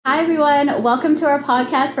Hi everyone, welcome to our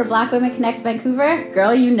podcast for Black Women Connect Vancouver.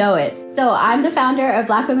 Girl, you know it. So I'm the founder of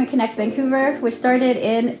Black Women Connect Vancouver, which started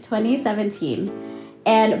in 2017.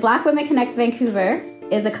 And Black Women Connect Vancouver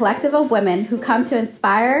is a collective of women who come to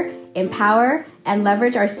inspire, empower, and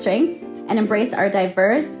leverage our strengths and embrace our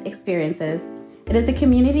diverse experiences. It is a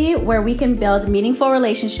community where we can build meaningful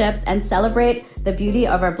relationships and celebrate the beauty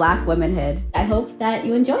of our Black womanhood. I hope that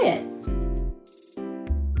you enjoy it.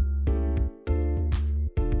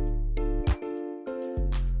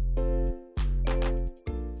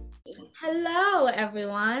 Hello,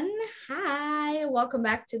 everyone. Hi, welcome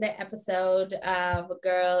back to the episode of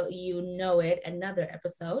Girl, You Know It, another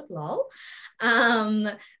episode, lol.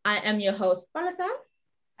 I am your host, Palasa.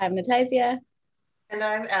 I'm Natasia. And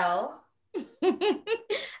I'm Elle.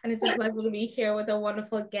 And it's a pleasure to be here with a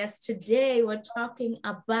wonderful guest. Today, we're talking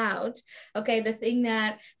about, the thing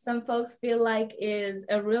that some folks feel like is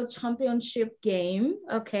a real championship game,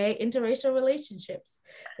 interracial relationships.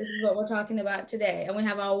 This is what we're talking about today. And we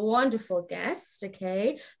have our wonderful guest,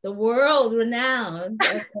 the world renowned,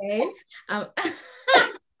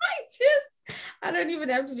 I don't even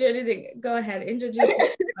have to do anything. Go ahead, introduce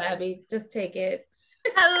yourself, Abby. Just take it.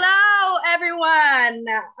 Hello, everyone.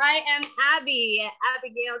 I am Abby,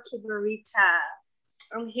 Abigail Kibarita.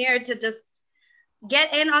 I'm here to just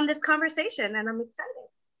get in on this conversation, and I'm excited.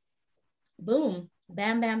 Boom,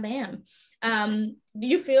 bam, bam, bam. Do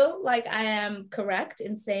you feel like I am correct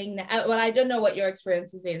in saying that? Well, I don't know what your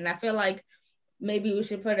experience has been, and I feel like maybe we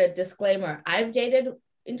should put a disclaimer. I've dated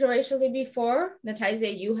interracially before.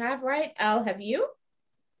 Natasia, you have, right? Elle, have you?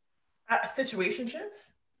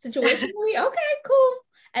 Situationships? Situationally? Okay, cool.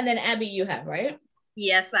 And then Abby, you have, right?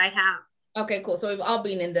 Yes, I have. Okay, cool. So we've all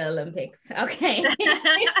been in the Olympics. Okay.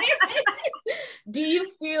 Do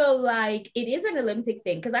you feel like it is an Olympic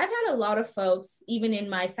thing? Because I've had a lot of folks, even in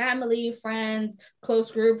my family, friends, close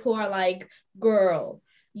group, who are like, girl,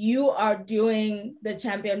 you are doing the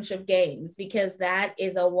championship games, because that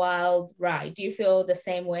is a wild ride. Do you feel the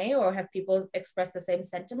same way, or have people expressed the same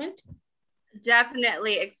sentiment?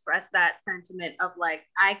 Definitely express that sentiment of like,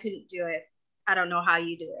 I couldn't do it. I don't know how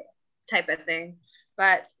you do it type of thing.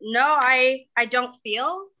 But no, I don't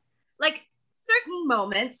feel like certain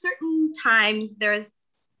moments, certain times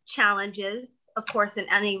there's challenges. Of course, in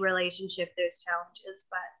any relationship, there's challenges.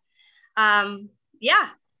 But yeah,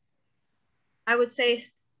 I would say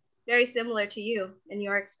very similar to you in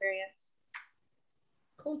your experience.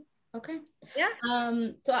 Cool. Okay. Yeah.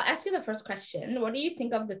 So I'll ask you the first question. What do you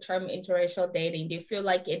think of the term interracial dating? Do you feel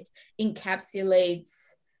like it encapsulates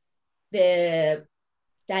the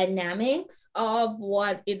dynamics of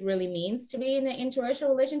what it really means to be in an interracial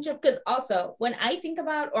relationship? Because also, when I think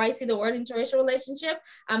about, or I see the word interracial relationship,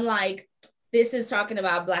 I'm like, this is talking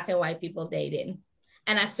about Black and white people dating.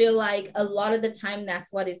 And I feel like a lot of the time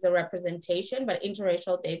that's what is the representation, but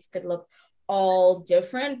interracial dates could look all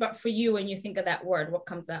different. But for you, when you think of that word, what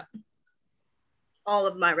comes up? All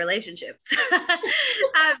of my relationships.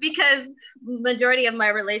 Because majority of my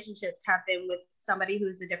relationships have been with somebody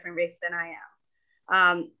who's a different race than I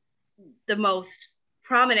am. The most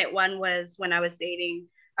prominent one was when I was dating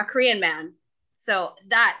a Korean man. So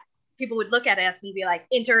that people would look at us and be like,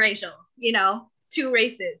 interracial, two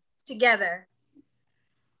races together.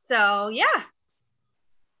 So yeah,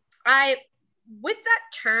 with that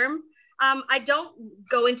term, I don't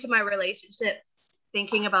go into my relationships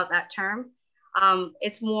thinking about that term.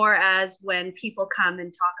 It's more as when people come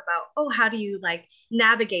and talk about, oh, how do you like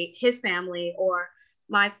navigate his family, or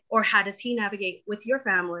how does he navigate with your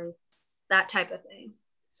family, that type of thing.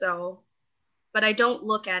 So, but I don't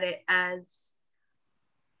look at it as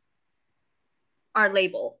our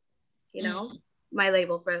label, my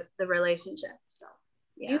label for the relationship. So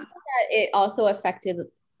yeah. Do you think that it also affected,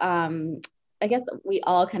 I guess we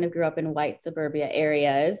all kind of grew up in white suburbia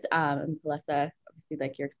areas, and Palesa, obviously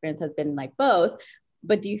like your experience has been like both,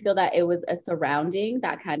 but do you feel that it was a surrounding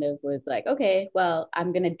that kind of was like, okay, well,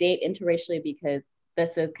 I'm going to date interracially because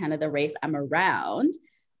this is kind of the race I'm around?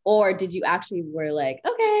 Or did you actually were like,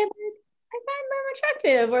 okay, I find them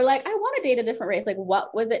attractive, or like, I want to date a different race? Like,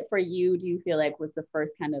 what was it for you? Do you feel like was the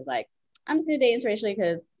first kind of like, I'm just going to date interracially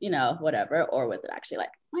because, whatever? Or was it actually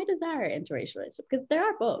like, I desire interracial relationship? Because there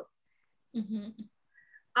are both. Mm-hmm.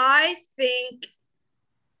 I think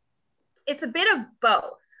it's a bit of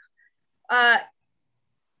both.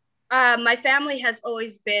 My family has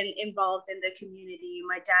always been involved in the community.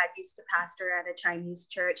 My dad used to pastor at a Chinese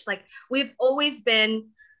church. Like, we've always been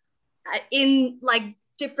in like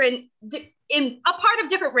in a part of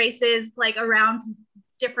different races, like around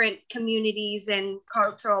different communities and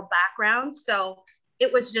cultural backgrounds. So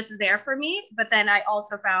it was just there for me. But then I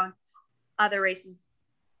also found other races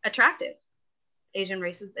attractive. Asian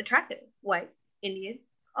races attractive. White, Indian,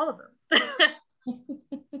 all of them.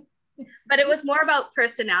 But it was more about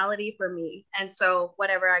personality for me. And so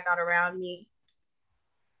whatever I got around me,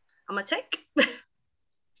 I'm gonna take.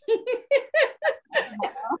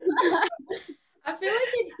 I feel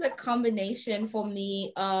like it's a combination for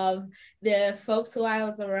me of the folks who I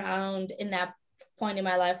was around in that point in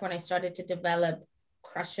my life when I started to develop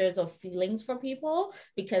crushes or feelings for people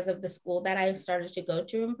because of the school that I started to go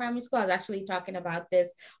to in primary school. I was actually talking about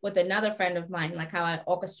this with another friend of mine, like how I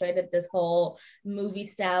orchestrated this whole movie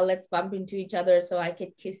style, let's bump into each other so I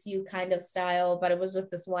could kiss you kind of style, but it was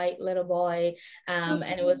with this white little boy. And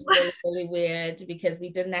it was really, really weird because we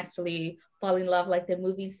didn't actually fall in love like the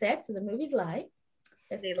movie said. So the movies lie.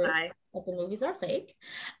 They lie. That the movies are fake.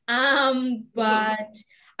 But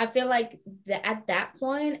I feel like at that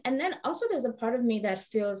point, and then also there's a part of me that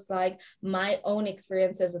feels like my own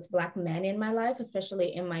experiences with Black men in my life,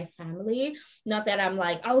 especially in my family, not that I'm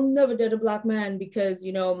like, I'll never date a Black man because,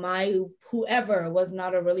 you know, my whoever was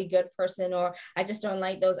not a really good person, or I just don't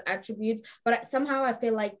like those attributes. But somehow I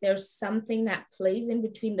feel like there's something that plays in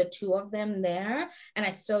between the two of them there, and I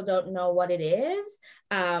still don't know what it is.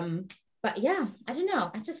 But yeah, I don't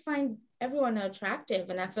know. I just find everyone attractive,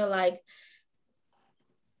 and I feel like,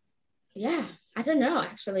 yeah, I don't know,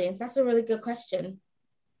 actually. That's a really good question.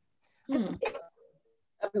 Who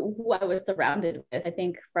I was surrounded with, I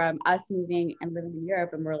think from us moving and living in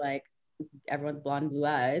Europe, and we're like, everyone's blonde, blue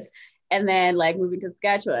eyes. And then like moving to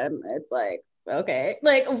Saskatchewan, it's like, okay.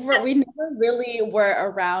 Like we never really were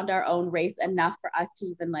around our own race enough for us to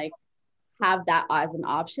even like have that as an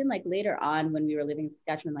option. Like later on when we were living in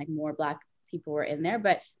Saskatchewan, like more Black people were in there,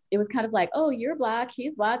 but it was kind of like, oh, you're Black,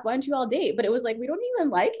 he's Black, why don't you all date? But it was like, we don't even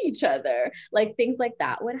like each other. Like things like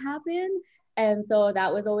that would happen. And so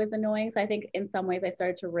that was always annoying. So I think in some ways I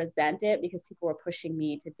started to resent it because people were pushing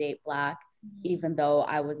me to date Black, even though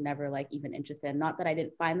I was never like even interested. Not that I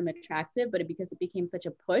didn't find them attractive, but because it became such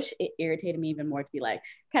a push, it irritated me even more to be like,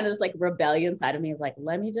 kind of this like rebellion side of me of like,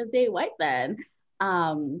 let me just date white then.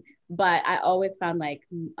 But I always found like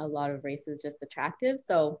a lot of races just attractive.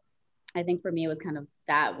 So I think for me, it was kind of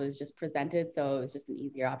that was just presented. So it was just an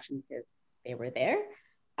easier option because they were there.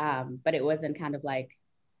 But it wasn't kind of like,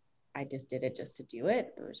 I just did it just to do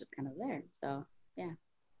it. It was just kind of there. So, yeah.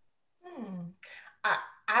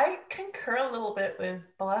 I concur a little bit with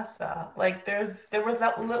Balesa. Like there was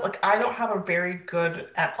that little, like I don't have a very good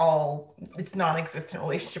at all, it's non-existent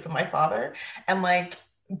relationship with my father. And like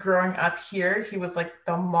growing up here, he was like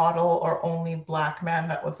the model or only Black man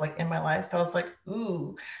that was like in my life. So I was like,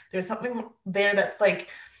 ooh, there's something there that's like,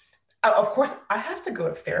 of course I have to go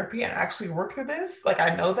to therapy and actually work through this. Like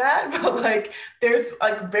I know that, but like there's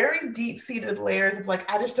like very deep-seated layers of like,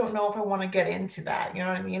 I just don't know if I want to get into that. You know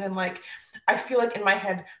what I mean? And like, I feel like in my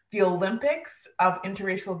head, the Olympics of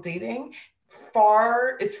interracial dating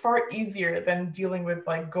is far easier than dealing with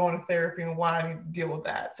like going to therapy and wanting to deal with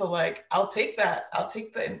that. So like, I'll take that. I'll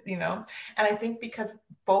take the, you know, and I think because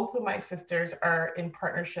both of my sisters are in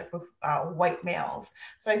partnership with white males.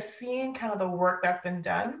 So I've seen kind of the work that's been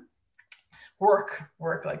done. Work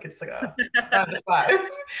like it's like a 9 to 5,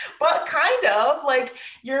 but kind of like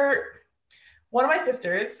one of my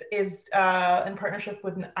sisters is in partnership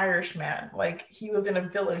with an Irish man. Like he was in a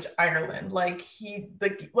village, Ireland. Like he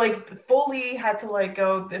like fully had to like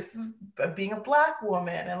go, this is being a Black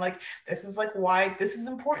woman. And like, this is like why this is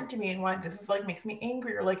important to me and why this is like makes me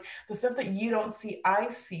angry, or like the stuff that you don't see,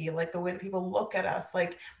 I see, like the way that people look at us.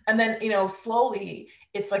 Like, and then, you know, slowly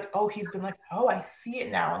it's like, oh, he's been like, oh, I see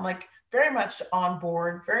it now. And like very much on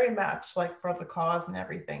board, very much like for the cause and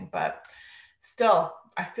everything. But still,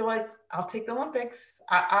 I feel like I'll take the Olympics.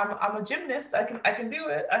 I'm a gymnast. I can do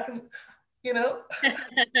it. I can, you know.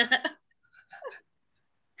 Yeah,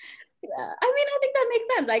 I mean, I think that makes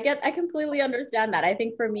sense. I completely understand that. I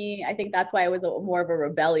think for me, I think that's why it was more of a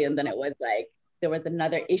rebellion than it was like there was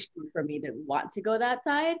another issue for me to want to go that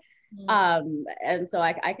side. And so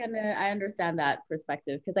I understand that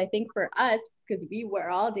perspective, because I think for us, because we were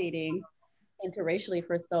all dating interracially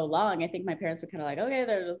for so long, I think my parents were kind of like, okay,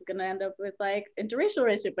 they're just gonna end up with like interracial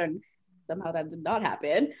relationship, and somehow that did not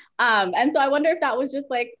happen. And so I wonder if that was just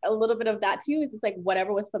like a little bit of that too. It's just like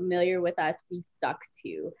whatever was familiar with us, we stuck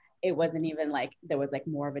to. It wasn't even like there was like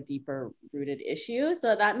more of a deeper rooted issue.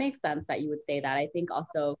 So that makes sense that you would say that. I think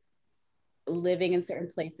also living in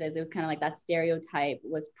certain places, it was kind of like that stereotype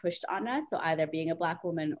was pushed on us. So either being a Black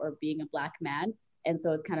woman or being a Black man. And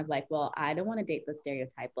so it's kind of like, well, I don't want to date the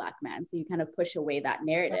stereotype Black man. So you kind of push away that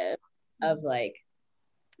narrative of like,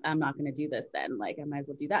 I'm not going to do this then. Like, I might as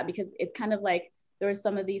well do that, because it's kind of like there were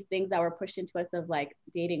some of these things that were pushed into us of like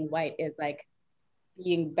dating white is like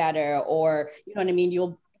being better, or you know what I mean,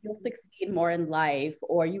 you'll succeed more in life,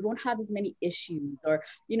 or you won't have as many issues, or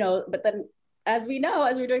you know. But then, as we know,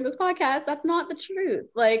 as we're doing this podcast, that's not the truth.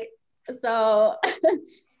 Like, so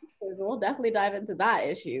we'll definitely dive into that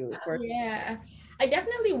issue. Yeah, I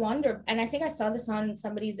definitely wonder, and I think I saw this on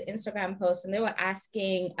somebody's Instagram post, and they were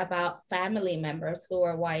asking about family members who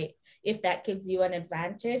are white, if that gives you an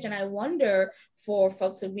advantage. And I wonder, for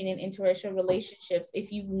folks who've been in interracial relationships,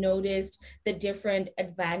 if you've noticed the different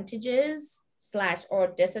advantages or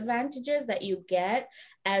disadvantages that you get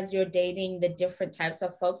as you're dating the different types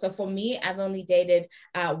of folks. So for me, I've only dated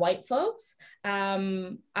white folks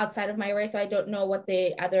outside of my race. So I don't know what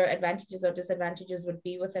the other advantages or disadvantages would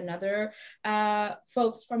be with another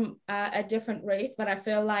folks from a different race. But I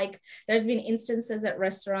feel like there's been instances at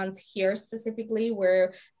restaurants here specifically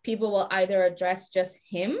where people will either address just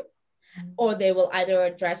him or they will either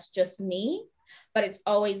address just me, but it's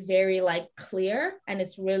always very like clear, and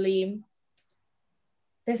it's really,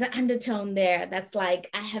 there's an undertone there that's like,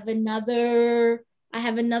 I have another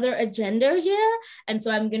agenda here, and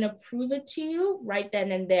so I'm gonna prove it to you right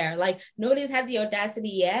then and there. Like, nobody's had the audacity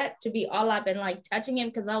yet to be all up and like touching him,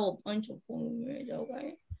 because I will punch you,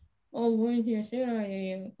 okay? Oh, point your shit on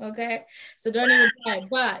you, okay? So don't even try.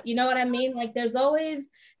 But you know what I mean? Like, there's always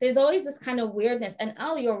this kind of weirdness. And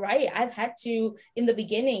Al, you're right. I've had to, in the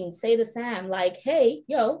beginning, say to Sam, like, hey,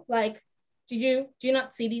 yo, like, do you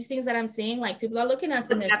not see these things that I'm seeing? Like, people are looking at us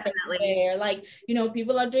in this way, like, you know,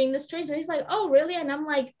 people are doing this strange. And he's like, oh, really? And I'm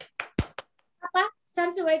like, Papa, it's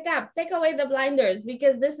time to wake up. Take away the blinders,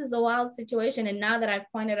 because this is a wild situation. And now that I've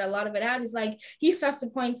pointed a lot of it out, he's like, he starts to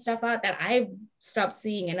point stuff out that I've stopped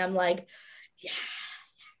seeing. And I'm like, yeah,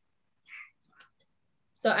 it's wild.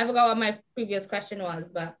 So I forgot what my previous question was,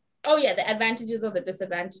 but oh yeah, the advantages or the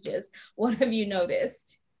disadvantages. What have you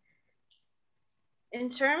noticed? In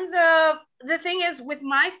terms of, the thing is, with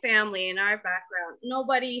my family and our background,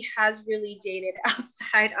 nobody has really dated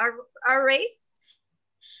outside our race.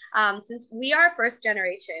 Since we are first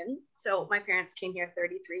generation, so my parents came here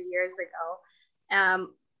 33 years ago.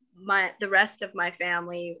 The rest of my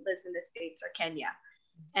family lives in the States or Kenya.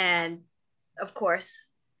 And of course,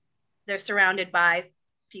 they're surrounded by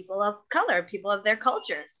people of color, people of their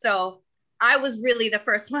culture. So I was really the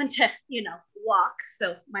first one to, you know, walk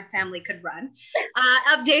so my family could run,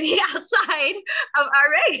 of dating outside of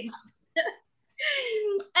our race.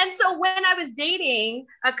 And so when I was dating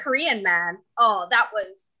a Korean man, oh, that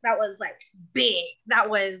was like big. That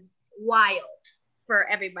was wild for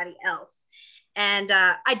everybody else. And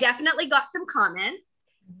I definitely got some comments,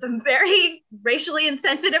 some very racially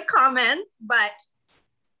insensitive comments, but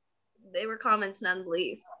they were comments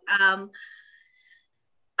nonetheless.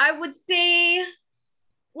 I would say,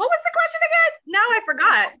 what was the question again? Now I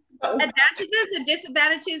forgot. Advantages and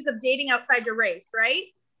disadvantages of dating outside your race, right?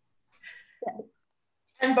 Yes.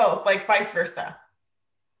 And both, like vice versa.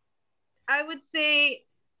 I would say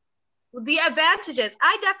the advantages.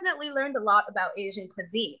 I definitely learned a lot about Asian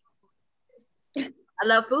cuisine. I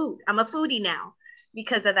love food. I'm a foodie now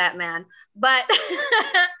because of that man. But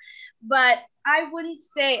but I wouldn't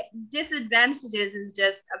say disadvantages is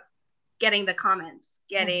just getting the comments,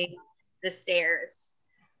 getting the stares.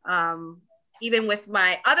 Even with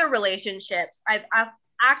my other relationships, I've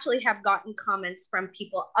actually have gotten comments from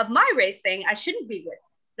people of my race saying I shouldn't be with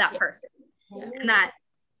that person. Yeah. And that,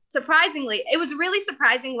 surprisingly, it was really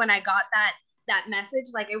surprising when I got that message.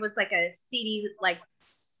 Like, it was like a CD, like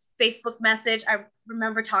Facebook message. I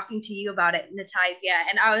remember talking to you about it, Natasia,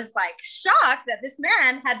 and I was like shocked that this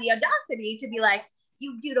man had the audacity to be like,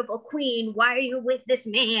 you beautiful queen, why are you with this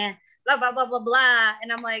man? Blah, blah, blah, blah, blah.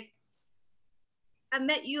 And I'm like, I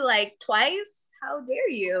met you like twice. How dare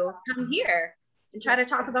you come here and try to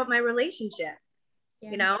talk about my relationship?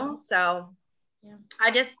 You know? So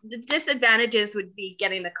the disadvantages would be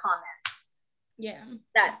getting the comments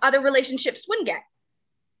that other relationships wouldn't get.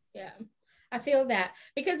 Yeah, I feel that,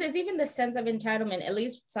 because there's even the sense of entitlement, at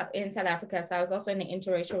least in South Africa. So I was also in an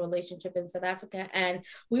interracial relationship in South Africa, and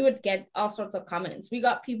we would get all sorts of comments. We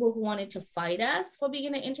got people who wanted to fight us for being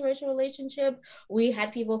in an interracial relationship. We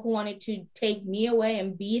had people who wanted to take me away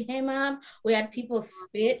and beat him up. We had people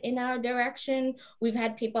spit in our direction. We've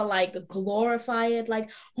had people like glorify it, like,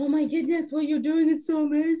 oh my goodness, what you're doing is so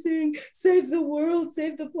amazing. Save the world,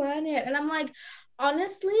 save the planet. And I'm like,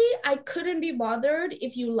 honestly, I couldn't be bothered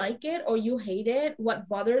if you like it or you hate it. What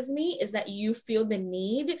bothers me is that you feel the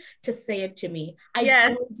need to say it to me. I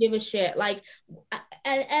don't give a shit. Like,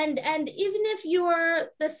 and even if you're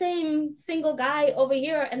the same single guy over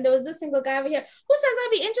here and there was this single guy over here, who says I'd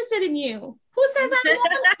be interested in you? Who says I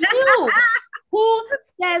want you? Who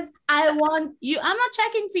says I want you? I'm not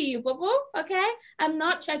checking for you, Popo. Okay, I'm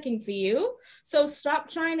not checking for you. So stop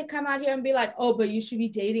trying to come out here and be like, oh, but you should be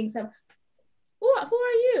dating some. Who are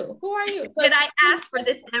you? Who are you? So Did I ask for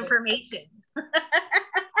this information?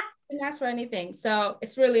 Didn't ask for anything, so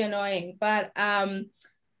it's really annoying. But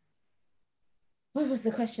what was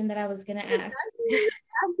the question that I was gonna ask?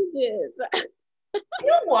 Averages. You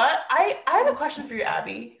know what? I have a question for you,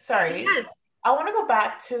 Abby. Sorry. Yes. I want to go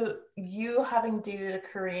back to you having dated a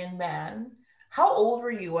Korean man. How old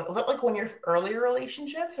were you? Was it like one of your earlier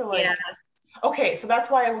relationships or like? Yes. Okay, so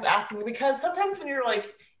that's why I was asking, because sometimes when you're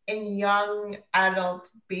like in young adult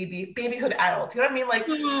babyhood adult, you know what I mean? Like,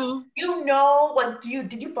 you know, like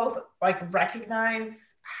did you both like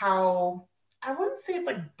recognize how, I wouldn't say it's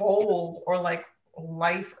like bold or like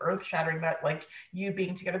life earth shattering that like you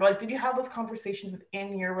being together, but like did you have those conversations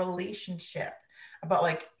within your relationship about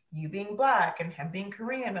like you being Black and him being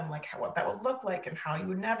Korean and like what that would look like and how you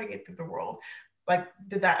would navigate through the world? Like,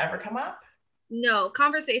 did that ever come up? No,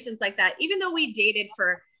 conversations like that, even though we dated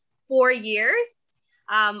for 4 years,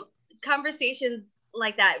 conversations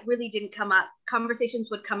like that really didn't come up. Conversations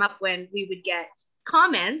would come up when we would get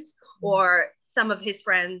comments or some of his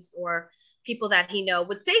friends or people that he know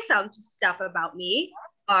would say some stuff about me,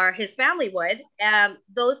 or his family would, and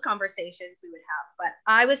those conversations we would have. But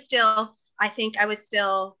I think I was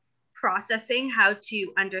still processing how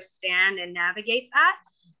to understand and navigate that.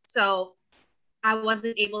 So I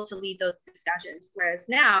wasn't able to lead those discussions, whereas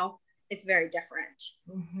now it's very different.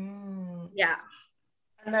 Mm-hmm. Yeah.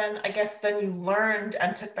 And then I guess then you learned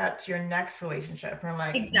and took that to your next relationship. And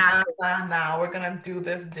like, Exactly. nah, we're going to do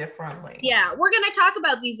this differently. Yeah, we're going to talk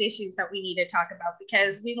about these issues that we need to talk about,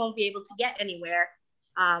 because we won't be able to get anywhere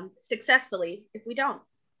successfully if we don't.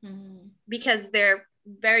 Mm-hmm. Because they're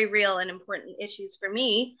very real and important issues for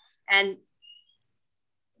me. And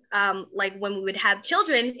like when we would have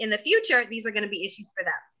children in the future, these are going to be issues for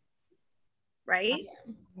them. Right?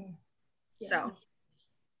 Yeah. So.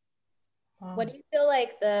 What do you feel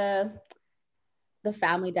like the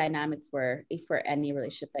family dynamics were for any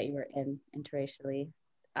relationship that you were in interracially,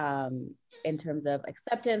 in terms of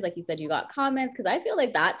acceptance? Like you said, you got comments, because I feel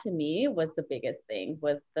like that to me was the biggest thing,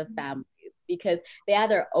 was the families, because they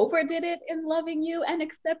either overdid it in loving you and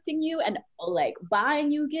accepting you and like buying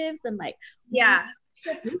you gifts and like, yeah,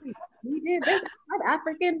 we did this, I had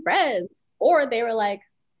African friends, or they were like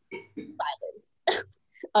silent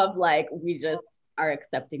of like, we just are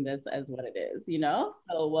accepting this as what it is, you know?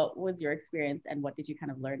 So what was your experience and what did you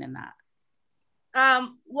kind of learn in that?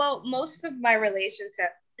 Well, most of my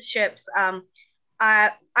relationships,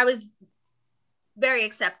 I was very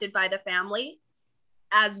accepted by the family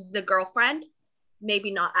as the girlfriend,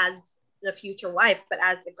 maybe not as the future wife, but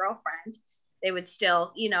as the girlfriend. They would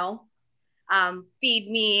still, you know,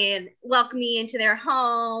 feed me and welcome me into their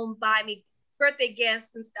home, buy me birthday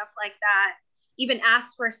gifts and stuff like that, even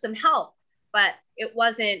ask for some help. But it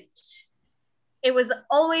was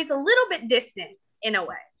always a little bit distant in a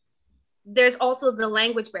way. There's also the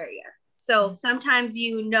language barrier. So sometimes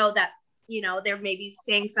you know that, you know, they're maybe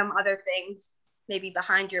saying some other things, maybe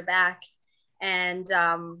behind your back, and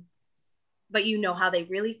but you know how they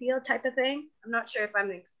really feel, type of thing. I'm not sure if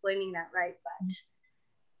I'm explaining that right, but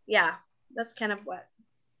yeah, that's kind of what.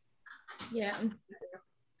 Yeah.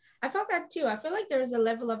 I felt that too. I feel like there was a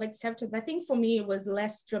level of acceptance. I think for me, it was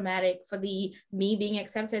less dramatic for me being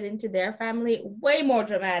accepted into their family, way more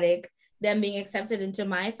dramatic than being accepted into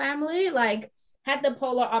my family. Like, had the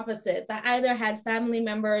polar opposites. I either had family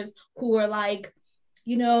members who were like,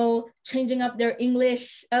 you know, changing up their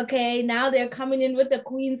English. Okay, now they're coming in with the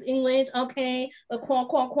Queen's English. Okay, the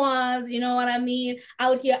quas, you know what I mean?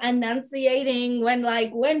 Out here enunciating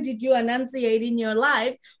when did you enunciate in your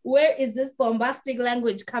life? Where is this bombastic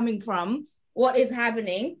language coming from? What is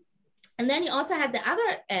happening? And then you also had the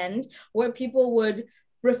other end where people would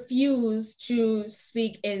refuse to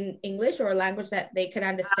speak in English or a language that they could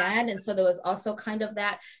understand. And so there was also kind of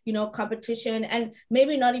that, you know, competition, and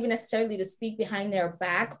maybe not even necessarily to speak behind their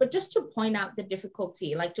back, but just to point out the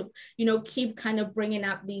difficulty, like to, you know, keep kind of bringing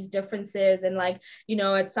up these differences. And like, you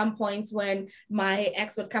know, at some points when my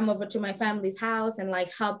ex would come over to my family's house and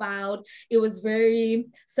like help out, it was very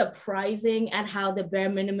surprising at how the bare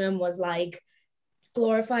minimum was like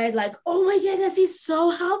glorified, like, oh my goodness, he's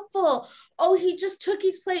so helpful. Oh, he just took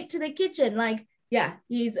his plate to the kitchen. Like, yeah,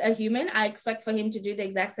 he's a human. I expect for him to do the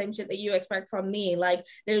exact same shit that you expect from me. Like,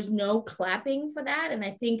 there's no clapping for that. And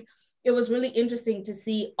I think it was really interesting to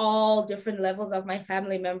see all different levels of my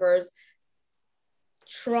family members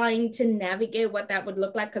trying to navigate what that would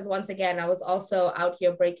look like, because once again, I was also out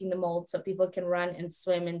here breaking the mold so people can run and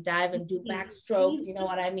swim and dive and do backstrokes, you know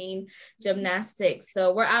what I mean, gymnastics.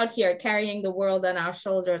 So we're out here carrying the world on our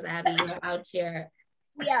shoulders, Abby. We're out here,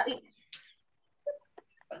 Yeah.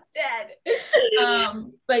 dead.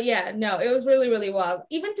 But yeah, no, it was really, really wild.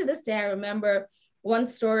 Even to this day, I remember one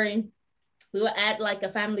story. We were at like a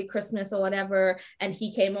family Christmas or whatever, and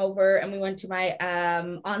he came over and we went to my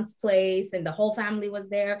aunt's place and the whole family was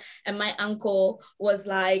there. And my uncle was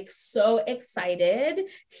like so excited.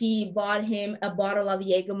 He bought him a bottle of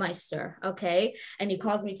Jägermeister, okay? And he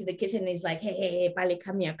calls me to the kitchen and he's like, hey, Pali,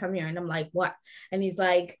 come here. And I'm like, what? And he's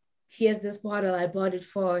like, here's this bottle, I bought it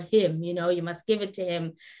for him, you know, you must give it to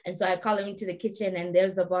him. And so I call him into the kitchen and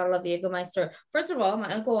there's the bottle of Jägermeister. First of all, my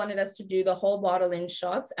uncle wanted us to do the whole bottle in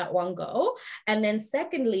shots at one go. And then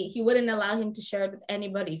secondly, he wouldn't allow him to share it with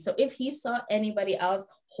anybody. So if he saw anybody else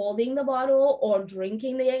holding the bottle or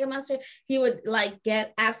drinking the Jägermeister, he would like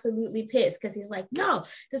get absolutely pissed because he's like, no,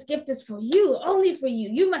 this gift is for you, only for you.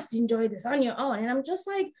 You must enjoy this on your own. And I'm just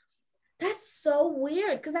like, that's so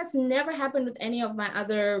weird because that's never happened with any of my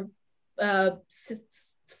other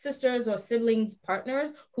sisters or siblings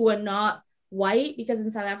partners who are not white, because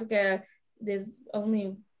in South Africa there's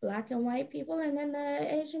only Black and white people, and then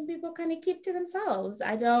the Asian people kind of keep to themselves.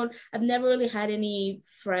 I've never really had any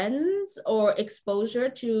friends or exposure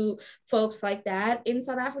to folks like that in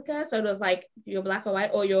South Africa. So it was like you're Black or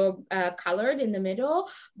white or you're colored in the middle.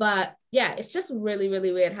 But yeah, it's just really,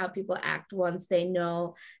 really weird how people act once they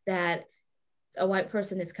know that a white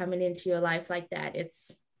person is coming into your life like that.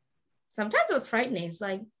 Sometimes it was frightening. It's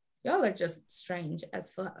like, y'all are just strange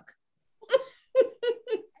as fuck.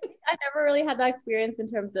 I never really had that experience in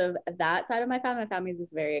terms of that side of my family. My family is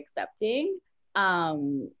just very accepting.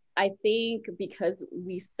 I think because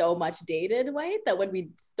we so much dated white that when we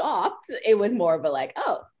stopped, it was more of a like,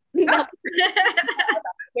 oh, no.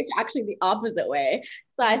 Which actually the opposite way.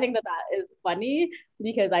 So I think that is funny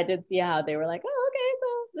because I did see how they were like, oh, okay, so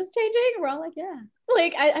this changing. We're all like, yeah.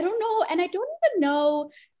 Like, I don't know. And I don't even know.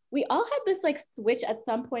 We all had this like switch at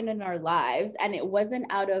some point in our lives, and it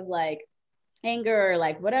wasn't out of like anger or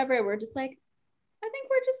like whatever. We're just like, I think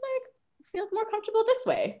we're just like feel more comfortable this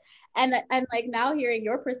way. And like now hearing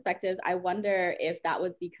your perspectives, I wonder if that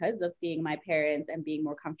was because of seeing my parents and being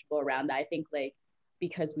more comfortable around that. I think like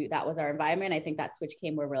because that was our environment, I think that switch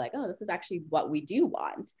came where we're like, oh, this is actually what we do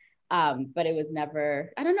want. But it was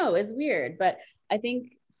never, I don't know, it's weird. But I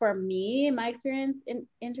think for me, my experience in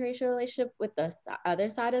interracial relationship with the other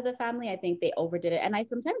side of the family, I think they overdid it. And I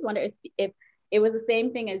sometimes wonder if it was the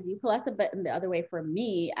same thing as you, Palesa, but in the other way for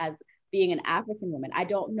me as being an African woman. I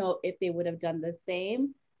don't know if they would have done the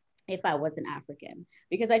same if I wasn't African,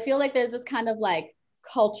 because I feel like there's this kind of like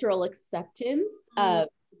cultural acceptance of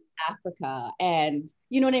Africa, and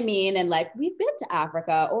you know what I mean, and like we've been to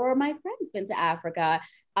Africa or my friend's been to Africa,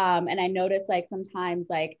 and I noticed like sometimes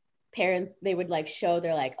like parents, they would like show,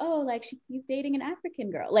 they're like, oh, like he's dating an African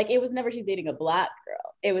girl. Like it was never she's dating a Black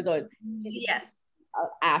girl, it was always yes, an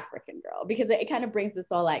African girl, because it kind of brings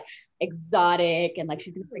this all like exotic and like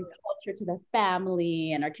she's gonna bring culture to the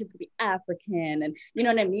family and our kids will be African, and you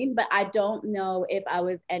know what I mean. But I don't know if I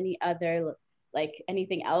was any other, like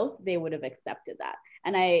anything else, they would have accepted that.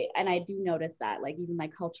 And I do notice that like even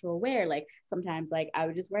like cultural wear, like sometimes like I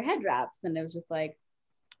would just wear head wraps and it was just like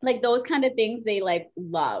those kind of things they like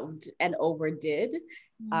loved and overdid.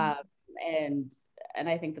 And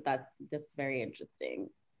I think that that's just very interesting,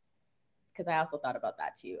 because I also thought about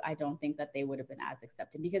that too. I don't think that they would have been as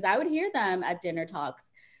accepting, because I would hear them at dinner talks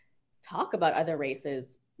talk about other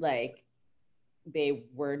races like they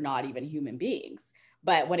were not even human beings.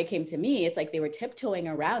 But when it came to me, it's like they were tiptoeing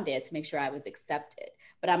around it to make sure I was accepted.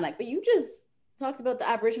 But I'm like, but you just talked about the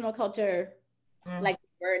Aboriginal culture like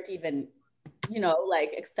we weren't even, you know,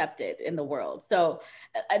 like accepted in the world. So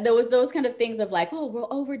there was those kind of things of like, oh, we'll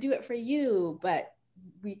overdo it for you, but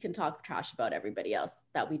we can talk trash about everybody else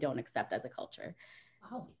that we don't accept as a culture.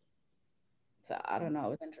 Wow. So I don't know, it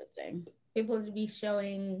was interesting. People to be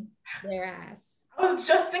showing their ass. I was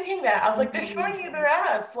just thinking that. I was like, they're showing you their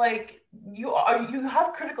ass. Like you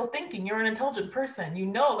have critical thinking. You're an intelligent person. You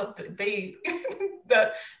know that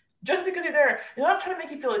that just because you're there, they're not trying to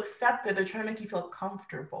make you feel accepted. They're trying to make you feel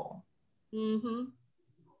comfortable.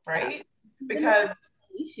 Right? Because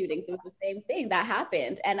police shootings, it was the same thing that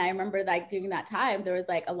happened. And I remember like during that time, there was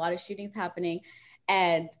like a lot of shootings happening,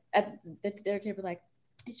 and at the dinner table, like,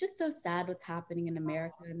 it's just so sad what's happening in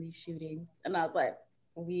America in these shootings. And I was like,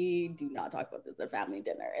 we do not talk about this at family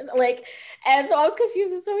dinners. Like, and so I was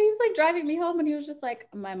confused. And so he was like driving me home and he was just like,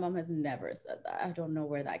 my mom has never said that. I don't know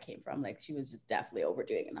where that came from. Like, she was just definitely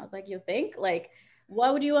overdoing it. And I was like, you think? Like,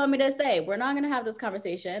 what would you want me to say? We're not going to have this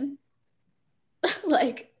conversation.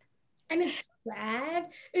 Like, and it's sad.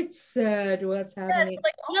 It's sad what's happening.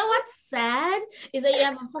 like, you know what's sad is that you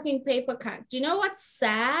have a fucking paper cut. Do you know what's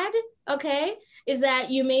sad? Okay, is that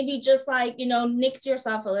you maybe just like, you know, nicked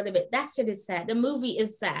yourself a little bit. That shit is sad. The movie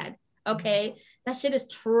is sad. Okay, that shit is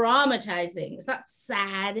traumatizing. It's not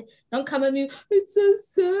sad. Don't come at me. It's so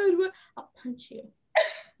sad. I'll punch you.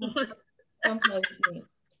 Don't play with me.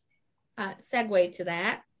 Segue to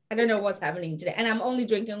that. I don't know what's happening today. And I'm only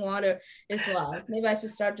drinking water as well. Maybe I should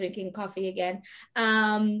start drinking coffee again.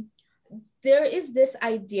 There is this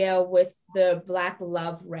idea with the Black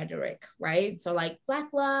love rhetoric, right? So like Black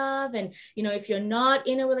love, and, you know, if you're not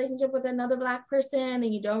in a relationship with another Black person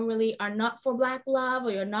and you don't really are not for Black love,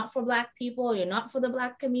 or you're not for Black people, or you're not for the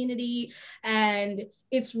Black community, and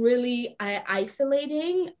it's really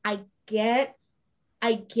isolating.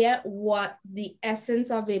 I get what the essence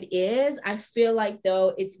of it is. I feel like,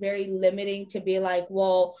 though, it's very limiting to be like,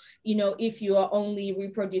 well, you know, if you are only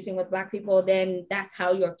reproducing with Black people, then that's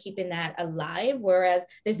how you're keeping that alive. Whereas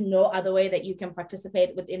there's no other way that you can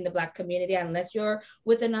participate within the Black community unless you're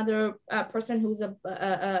with another person who's a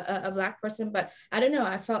Black person. But I don't know,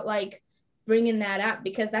 I felt like bringing that up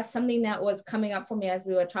because that's something that was coming up for me as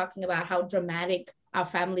we were talking about how dramatic our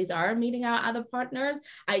families are meeting our other partners.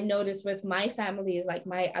 I noticed with my families, like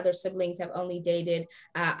my other siblings have only dated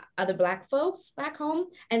other Black folks back home,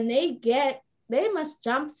 and they must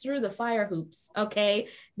jump through the fire hoops, okay?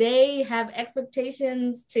 They have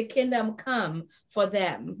expectations to kingdom come for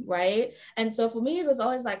them, right? And so for me, it was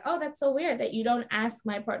always like, oh, that's so weird that you don't ask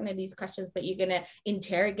my partner these questions, but you're gonna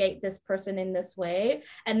interrogate this person in this way.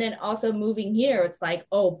 And then also moving here, it's like,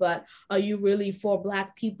 oh, but are you really for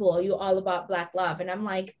Black people? Are you all about Black love? And I'm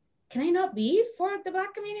like, can I not be for the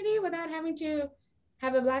Black community without having to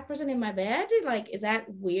have a Black person in my bed? Like, is that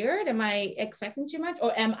weird? Am I expecting too much?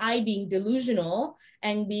 Or am I being delusional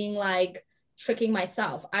and being like tricking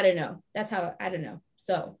myself? I don't know. That's how, I don't know.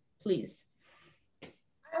 So please.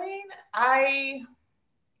 I mean,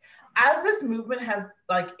 as this movement has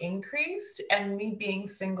like increased, and me being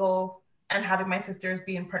single and having my sisters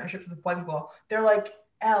be in partnerships with white people, they're like,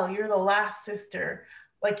 Elle, you're the last sister.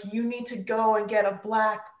 Like, you need to go and get a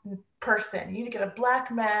Black person. You need to get a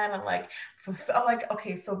Black man. And like, I'm like,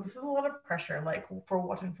 okay, so this is a lot of pressure, like for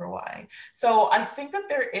what and for why. So I think that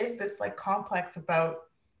there is this like complex about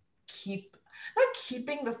not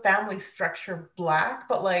keeping the family structure Black,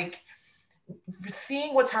 but like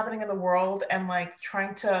seeing what's happening in the world and like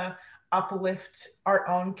trying to uplift our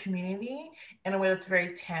own community in a way that's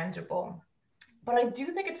very tangible. But I do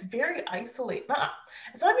think it's very isolating.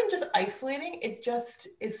 It's not even just isolating, it just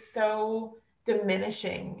is so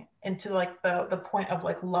diminishing into like the point of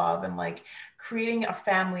like love and like creating a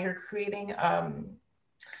family or creating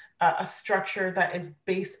a structure that is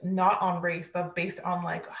based not on race, but based on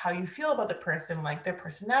like how you feel about the person, like their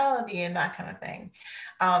personality and that kind of thing.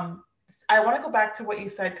 I want to go back to what you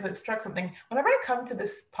said because it struck something. Whenever I come to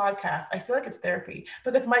this podcast, I feel like it's therapy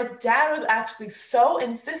because my dad was actually so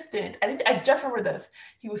insistent. I just remember this.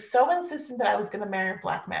 He was so insistent that I was going to marry a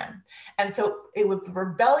Black man. And so it was the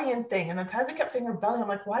rebellion thing. And the times he kept saying rebellion, I'm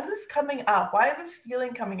like, why is this coming up? Why is this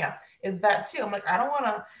feeling coming up? Is that too? I'm like, I don't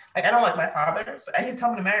like my father. So he's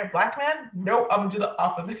telling me to marry a Black man? Nope, I'm going to do the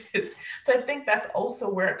opposite. So I think that's also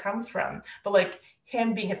where it comes from. But like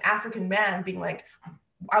him being an African man, being like,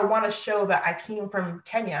 I want to show that I came from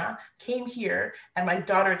Kenya, came here, and my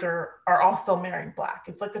daughters are also marrying Black.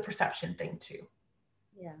 It's like the perception thing too.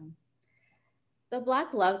 Yeah. The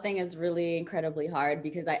Black love thing is really incredibly hard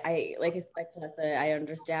because I like Palessa, I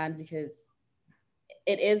understand because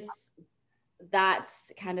it is that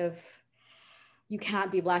kind of, you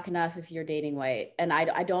can't be Black enough if you're dating white. And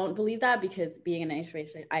I don't believe that because being an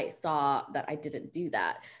interracial, I saw that I didn't do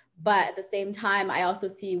that. But at the same time, I also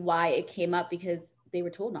see why it came up because they were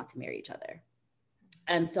told not to marry each other.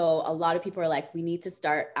 And so a lot of people are like, we need to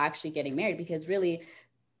start actually getting married because really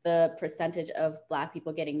the percentage of Black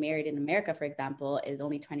people getting married in America, for example, is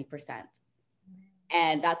only 20%.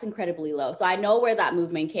 And that's incredibly low. So I know where that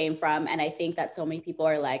movement came from. And I think that so many people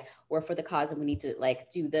are like, we're for the cause and we need to like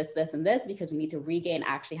do this, this, and this because we need to regain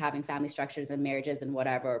actually having family structures and marriages and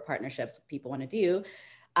whatever partnerships people want to do.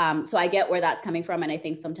 So I get where that's coming from. And I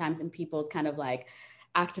think sometimes in people's kind of like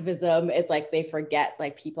activism, it's like they forget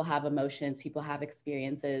like people have emotions, people have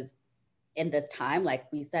experiences in this time.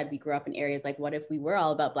 Like we said, we grew up in areas like, what if we were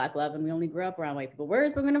all about Black love and we only grew up around white people?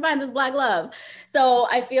 Where's we're going to find this Black love? So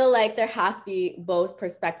I feel like there has to be both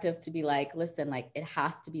perspectives to be like, listen, like it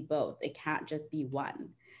has to be both. It can't just be one,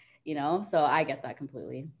 you know? So I get that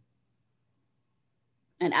completely.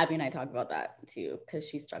 And Abby and I talked about that too, because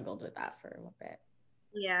she struggled with that for a little bit.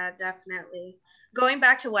 Yeah, definitely. Going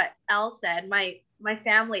back to what Elle said, my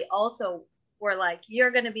family also were like,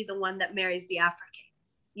 "You're gonna be the one that marries the African.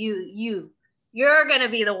 You're gonna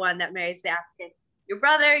be the one that marries the African. Your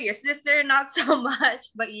brother, your sister, not so much,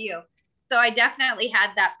 but you." So I definitely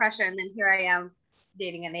had that pressure, and then here I am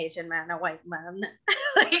dating an Asian man, a white man,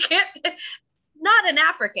 like not an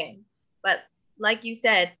African, but like you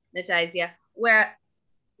said, Natasia, where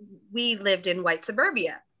we lived in white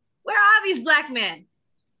suburbia. Where are these black men?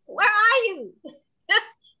 Where are you?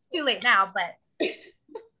 It's too late now, but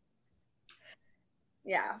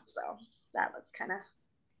yeah, so that was kind of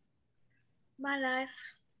my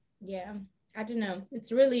life. Yeah, I don't know.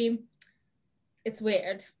 It's really, it's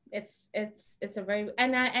weird. It's a very,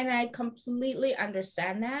 and I completely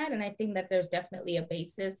understand that, and I think that there's definitely a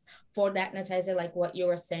basis for that, Natasia, like what you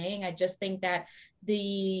were saying. I just think that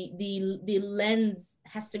the lens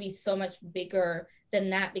has to be so much bigger than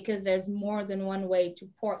that, because there's more than one way to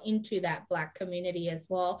pour into that Black community as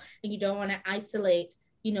well, and you don't want to isolate,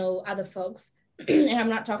 you know, other folks. And I'm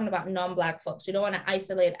not talking about non-Black folks. You don't want to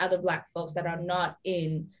isolate other Black folks that are not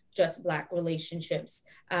in just Black relationships,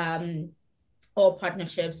 or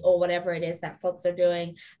partnerships, or whatever it is that folks are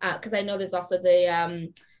doing. Because I know there's also the,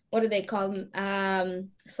 what do they call them?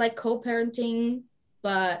 It's like co-parenting,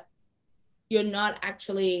 but you're not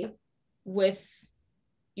actually with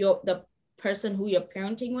the person who you're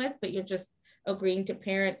parenting with, but you're just agreeing to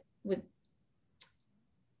parent with.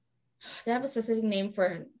 They have a specific name for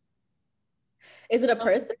it. Is it a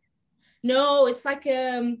person? No, it's like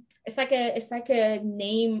a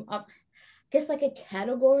name of, I guess, like a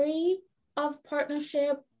category of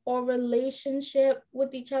partnership or relationship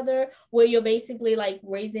with each other, where you're basically like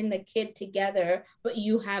raising the kid together, but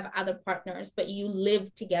you have other partners, but you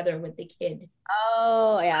live together with the kid.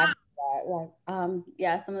 Oh yeah.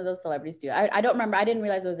 Yeah, some of those celebrities do. I don't remember. I didn't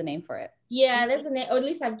realize there was a name for it. Yeah, there's a name, or at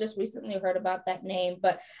least I've just recently heard about that name.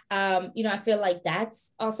 But you know, I feel like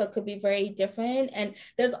that's also could be very different. And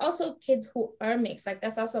there's also kids who are mixed. Like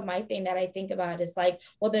that's also my thing that I think about, is like,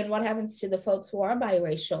 well, then what happens to the folks who are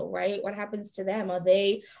biracial, right? What happens to them? Are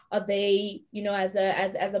they, you know, as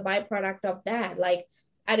a byproduct of that? Like,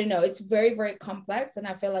 I don't know. It's very, very complex. And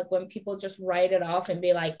I feel like when people just write it off and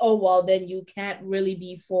be like, oh, well, then you can't really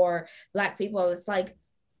be for Black people. It's like,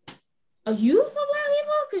 are you for Black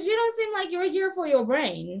people? Because you don't seem like you're here for your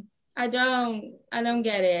brain. I don't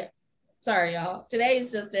get it. Sorry, y'all. Today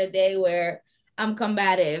is just a day where I'm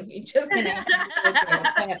combative. You just gonna have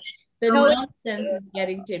to the nonsense is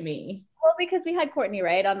getting to me. Well, because we had Courtney,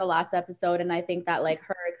 right, on the last episode, and I think that like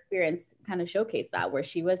her experience kind of showcased that, where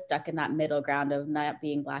she was stuck in that middle ground of not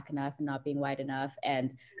being Black enough and not being white enough,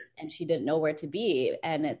 and she didn't know where to be.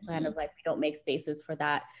 And it's kind of like we don't make spaces for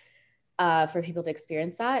that, for people to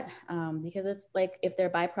experience that, because it's like if they're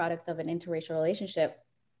byproducts of an interracial relationship,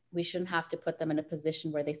 we shouldn't have to put them in a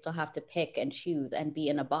position where they still have to pick and choose and be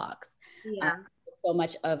in a box. Yeah. So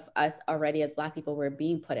much of us already as Black people, we're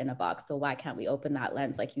being put in a box. So why can't we open that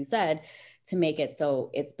lens, like you said, to make it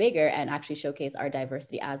so it's bigger and actually showcase our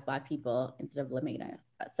diversity as Black people instead of limiting us?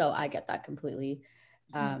 So I get that completely.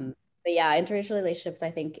 But yeah, interracial relationships,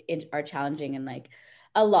 I think, are challenging in like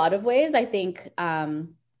a lot of ways. I think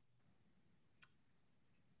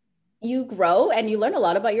you grow and you learn a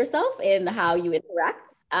lot about yourself in how you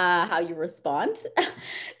interact, how you respond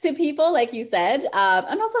to people, like you said,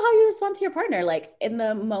 and also how you respond to your partner, like in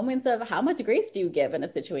the moments of how much grace do you give in a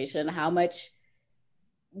situation, how much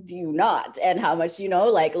do you not, and how much, you know,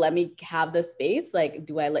 like, let me have this space, like,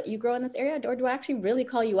 do I let you grow in this area, or do I actually really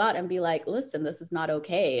call you out and be like, listen, this is not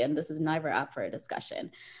okay, and this is never up for a discussion.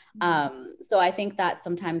 So I think that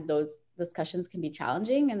sometimes those discussions can be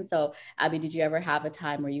challenging. And so, Abby, did you ever have a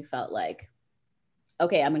time where you felt like,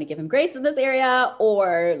 okay, I'm going to give him grace in this area,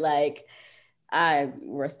 or like,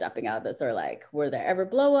 we're stepping out of this, or like, were there ever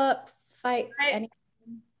blow ups, fights?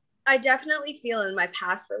 I definitely feel in my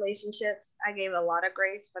past relationships, I gave a lot of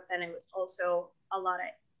grace, but then it was also a lot of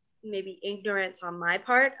maybe ignorance on my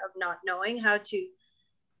part of not knowing how to,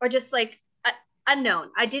 or just like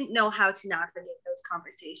unknown. I didn't know how to navigate those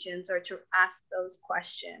conversations or to ask those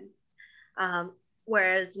questions.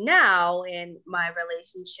 Whereas now in my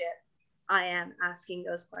relationship, I am asking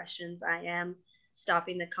those questions. I am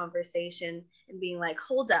stopping the conversation and being like,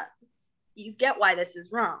 hold up, you get why this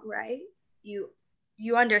is wrong, right?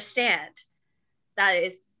 You understand that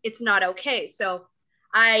it's not okay. So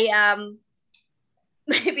I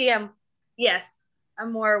maybe I'm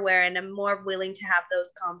more aware and I'm more willing to have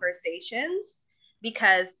those conversations,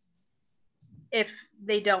 because if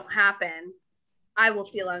they don't happen, I will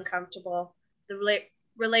feel uncomfortable. The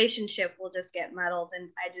relationship will just get muddled, and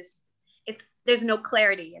there's no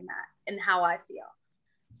clarity in that and how I feel.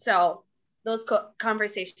 So those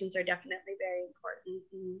conversations are definitely very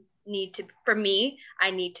important. For me,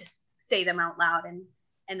 I need to say them out loud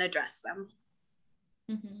and address them.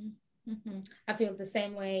 Mm-hmm. Mm-hmm. I feel the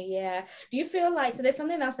same way. Yeah. Do you feel like, so there's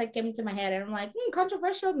something else that came into my head and I'm like,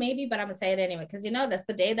 controversial maybe, but I'm gonna say it anyway because that's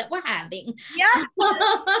the day that we're having. Yeah.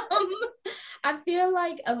 I feel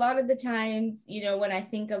like a lot of the times, when I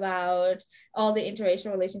think about all the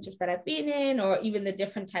interracial relationships that I've been in, or even the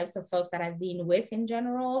different types of folks that I've been with in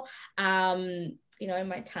general, in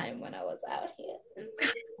my time when I was out here,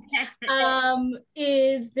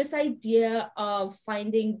 is this idea of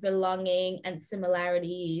finding belonging and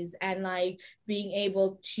similarities and like being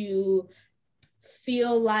able to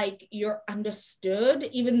feel like you're understood,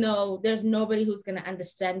 even though there's nobody who's going to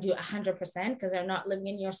understand you 100% because they're not living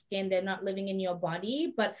in your skin, they're not living in your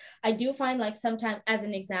body. But I do find like sometimes, as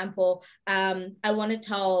an example, I want to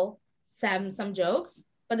tell Sam some jokes,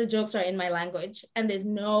 but the jokes are in my language and there's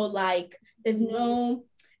no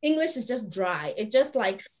English is just dry. It just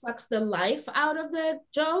like sucks the life out of the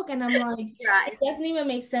joke. And I'm like, it doesn't even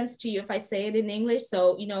make sense to you if I say it in English.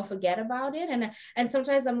 So, forget about it. And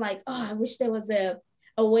sometimes I'm like, oh, I wish there was a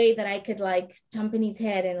way that I could like jump in his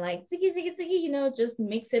head and like, ziggy, ziggy, ziggy, just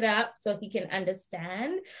mix it up so he can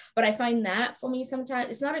understand. But I find that for me, sometimes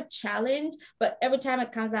it's not a challenge, but every time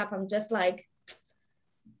it comes up, I'm just like,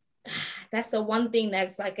 that's the one thing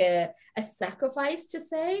that's like a sacrifice to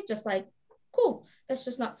say, just like, cool, that's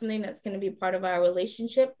just not something that's going to be part of our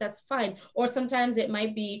relationship. That's fine. Or sometimes it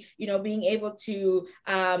might be, being able to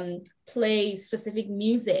play specific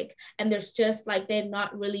music and there's just like, they're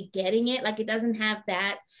not really getting it. Like it doesn't have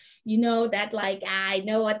that, that like, I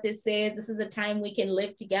know what this is. This is a time we can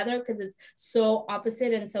live together because it's so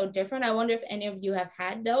opposite and so different. I wonder if any of you have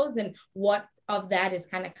had those and what of that has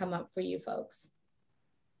kind of come up for you folks.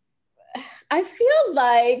 I feel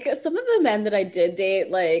like some of the men that I did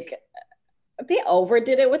date, like, they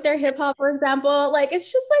overdid it with their hip hop, for example. Like,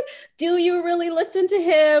 it's just like, do you really listen to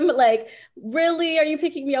him? Like, really, are you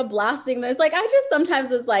picking me up blasting this? Like, I just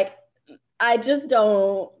sometimes was like, I just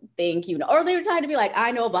don't think or they were trying to be like,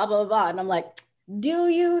 I know, blah, blah, blah. And I'm like, do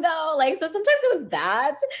you though? Like, so sometimes it was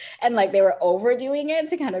that, and like they were overdoing it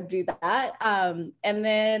to kind of do that. And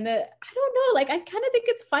then I don't know, like I kind of think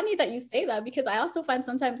it's funny that you say that because I also find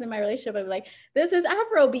sometimes in my relationship I'm like, this is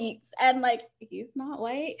Afro beats and like he's not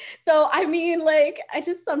white. So I mean, like I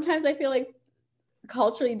feel like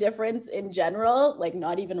culturally difference in general, like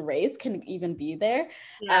not even race, can even be there.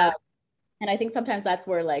 Yeah. And I think sometimes that's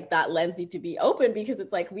where like that lens need to be open because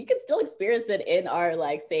it's like we can still experience it in our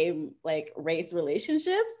like same like race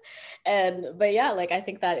relationships. But yeah, like I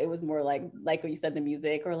think that it was more like what you said, the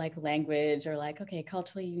music or like language or like, okay,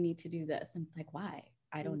 culturally you need to do this. And it's like, why?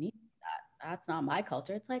 I don't need that. That's not my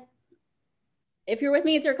culture. It's like, if you're with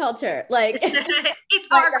me, it's your culture. Like it's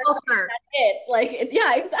our culture. It's like,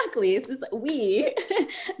 yeah, exactly. It's just we,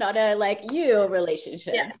 not a like you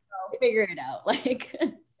relationship. Yeah. So figure it out. Like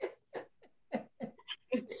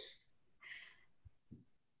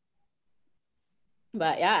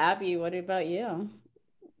But yeah, Abby, what about you?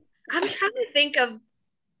 I'm trying to think of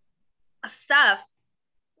stuff,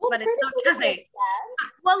 but it's not coming.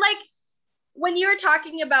 Well, like when you're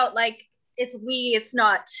talking about like it's we, it's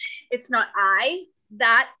not I.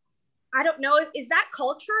 That I don't know. Is that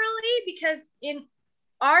culturally? Because in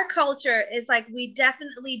our culture, it's like we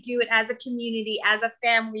definitely do it as a community, as a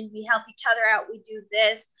family. We help each other out. We do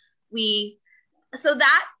this. So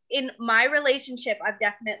that in my relationship, I've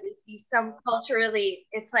definitely see some culturally,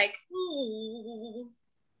 it's like,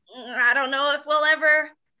 I don't know if we'll ever,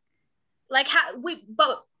 like we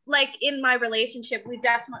both, like in my relationship, we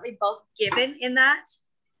definitely both given in that.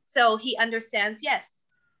 So he understands, yes,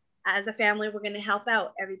 as a family, we're going to help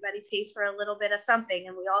out. Everybody pays for a little bit of something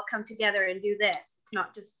and we all come together and do this. It's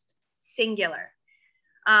not just singular.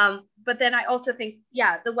 But then I also think,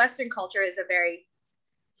 yeah, the Western culture is a very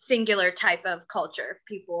singular type of culture.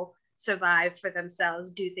 People survive for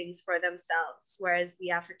themselves, do things for themselves, whereas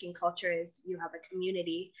the African culture is you have a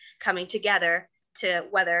community coming together to,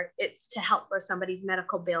 whether it's to help for somebody's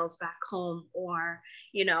medical bills back home or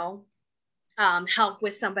help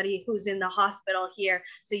with somebody who's in the hospital here,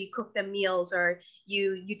 so you cook them meals or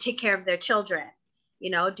you take care of their children,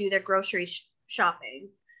 do their grocery shopping.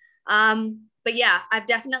 But yeah, I've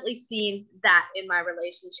definitely seen that in my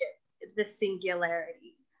relationship, the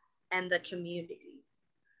singularity and the community.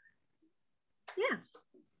 Yeah.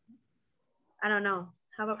 I don't know.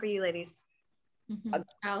 How about for you ladies? Mm-hmm.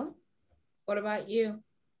 Al, what about you?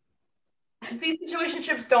 These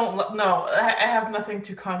situationships don't, no, I have nothing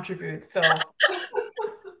to contribute, so.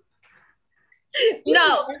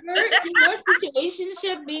 No. Remember in your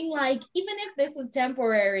situationship being like, even if this is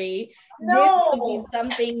temporary, No. this could be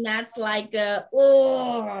something that's like,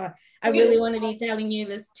 oh, I really want to be telling you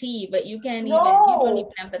this tea, but you can't even, you don't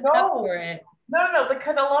even have the cup for it. No,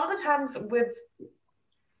 because a lot of the times with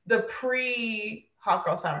the pre-Hot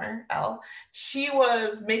Girl Summer, she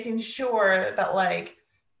was making sure that like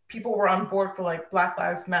people were on board for like Black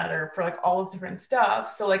Lives Matter, for like all this different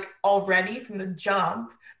stuff. So like already from the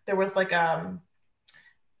jump, there was like a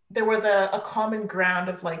common ground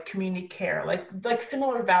of like community care, like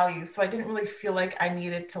similar values. So I didn't really feel like I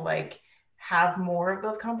needed to like have more of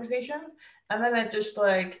those conversations. And then it just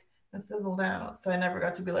like fizzled down. So I never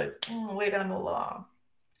got to be like, lay down the law.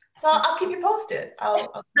 So I'll keep you posted. I'll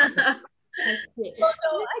Well,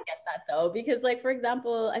 no, I get that though, because like, for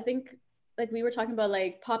example, I think like we were talking about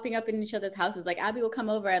like popping up in each other's houses. Like Abby will come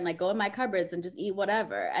over and like go in my cupboards and just eat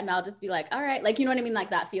whatever. And I'll just be like, all right, like, you know what I mean? Like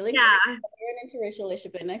that feeling. Yeah. You're an interracial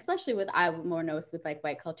relationship, and especially with, I more noticed with like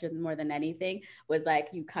white culture more than anything, was like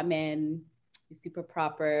you come in, you're super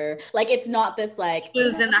proper. Like it's not this like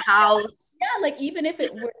Who's in the house. yeah, like even if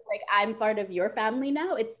it were like I'm part of your family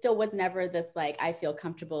now, it still was never this like I feel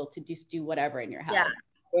comfortable to just do whatever in your house. Yeah.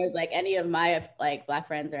 Whereas like any of my like Black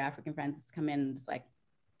friends or African friends come in and just like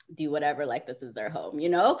do whatever, like this is their home, you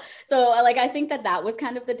know? So like I think that was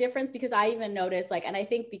kind of the difference, because I even noticed like, and I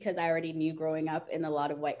think because I already knew growing up in a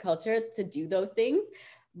lot of white culture to do those things,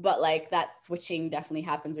 but like that switching definitely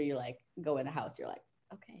happens where you like go in the house, you're like,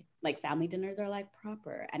 okay, like family dinners are like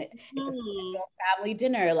proper, and it's a family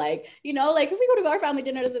dinner, like, you know, like if we go to our family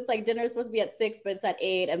dinners, it's like dinner is supposed to be at 6 but it's at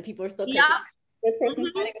 8 and people are still cooking. Yeah. This person's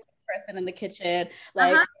fighting with this person in the kitchen,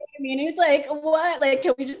 like I mean, he's like, what? Like,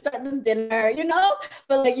 can we just start this dinner, you know?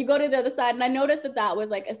 But like, you go to the other side, and I noticed that was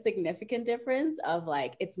like a significant difference of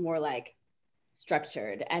like, it's more like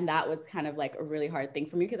structured. And that was kind of like a really hard thing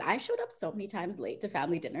for me, because I showed up so many times late to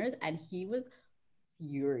family dinners and he was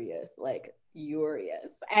furious, like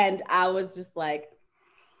furious. And I was just like,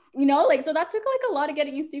 you know, like, so that took like a lot of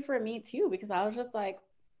getting used to for me too, because I was just like,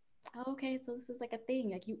 oh, okay, so this is like a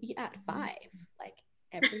thing, like you eat at 5, like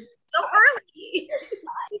every so early.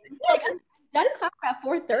 like I'm done class at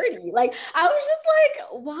 4:30. Like I was just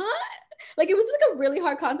like, what? Like it was like a really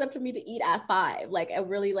hard concept for me to eat at 5. Like I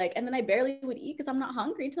really like, and then I barely would eat because I'm not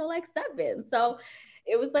hungry till like 7. So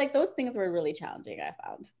it was like those things were really challenging, I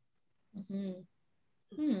found.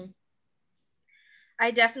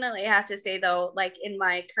 I definitely have to say though, like in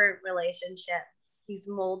my current relationship, he's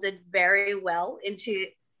molded very well into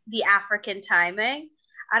the African timing.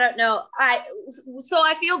 I don't know. So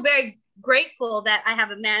I feel very grateful that I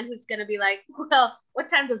have a man who's going to be like, well, what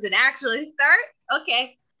time does it actually start?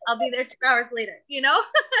 Okay, I'll be there 2 hours later, you know?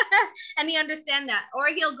 And he understands that. Or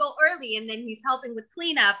he'll go early and then he's helping with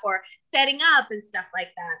cleanup or setting up and stuff like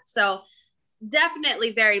that. So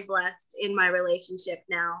definitely very blessed in my relationship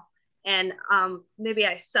now. And maybe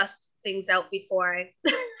I sussed things out before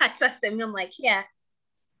I sussed him. And I'm like, yeah,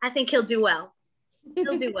 I think he'll do well.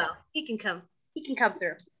 He'll do well. He can come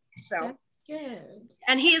through. So that's good.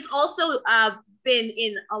 And he has also been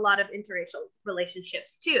in a lot of interracial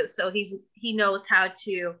relationships too. So he knows how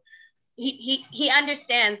to, he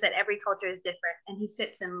understands that every culture is different, and he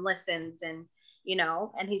sits and listens, and you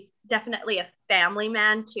know, and he's definitely a family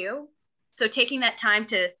man too. So taking that time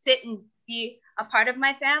to sit and be a part of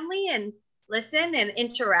my family and listen and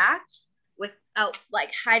interact without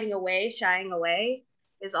like hiding away, shying away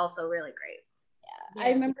is also really great. Yeah. I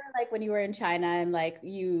remember like when you were in China and like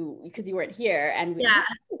because you weren't here, and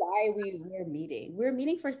why we were meeting. We were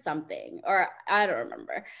meeting for something, or I don't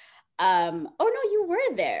remember. Oh no, you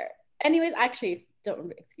were there. Anyways, actually, don't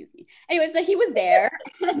remember, excuse me. Anyways, so he was there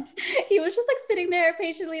and he was just like sitting there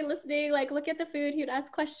patiently listening, like look at the food. He would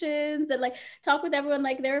ask questions and like talk with everyone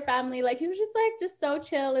like they were family. Like he was just so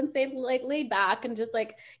chill and say like laid back and just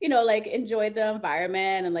like, you know, like enjoyed the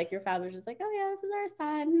environment. And like your family was just like, oh yeah, this is our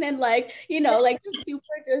son. And like, you know, like just super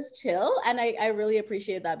just chill. And I really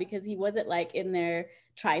appreciate that, because he wasn't like in there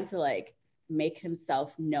trying to like make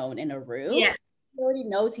himself known in a room. Yeah. He already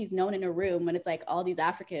knows he's known in a room when it's like all these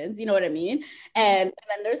Africans, you know what I mean? And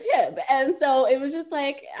then there's him. And so it was just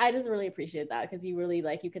like, I just really appreciate that, because he really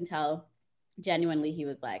like, you can tell genuinely he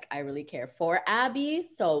was like, I really care for Abby,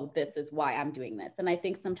 so this is why I'm doing this. And I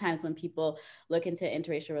think sometimes when people look into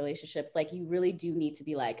interracial relationships, like you really do need to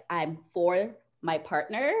be like, I'm for my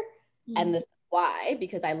partner and this is why,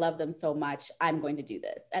 because I love them so much, I'm going to do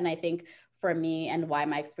this. And I think for me, and why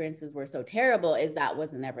my experiences were so terrible, is that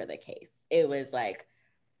was never the case. It was like,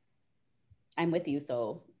 I'm with you,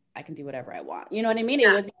 so I can do whatever I want. You know what I mean?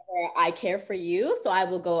 Yeah. It was never, I care for you, so I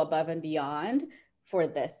will go above and beyond for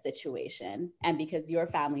this situation. And because your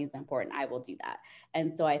family is important, I will do that.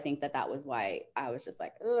 And so I think that that was why I was just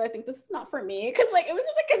like, oh, I think this is not for me. Cause like, it was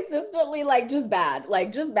just like consistently like just bad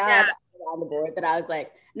around the board, that I was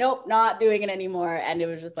like, nope, not doing it anymore. And it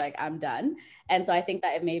was just like, I'm done. And so I think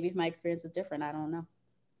that maybe if my experience was different, I don't know.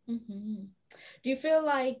 Mm-hmm. Do you feel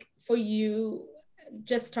like for you,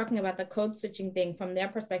 just talking about the code switching thing from their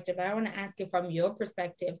perspective, I want to ask you from your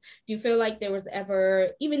perspective, do you feel like there was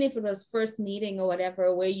ever, even if it was first meeting or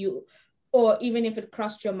whatever, where you, or even if it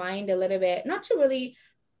crossed your mind a little bit, not to really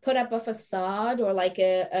put up a facade or like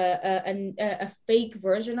a fake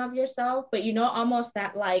version of yourself, but you know, almost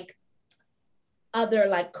that like other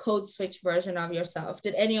like code switch version of yourself?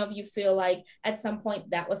 Did any of you feel like at some point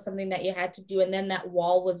that was something that you had to do, and then that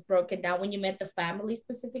wall was broken down when you met the family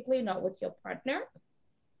specifically, not with your partner?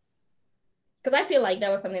 Because I feel like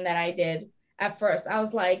that was something that I did at first. I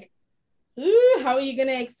was like, ooh, how are you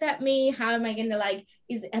gonna accept me? How am I gonna like,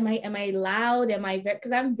 am I loud? Am I very,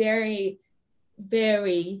 because I'm very,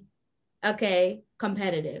 very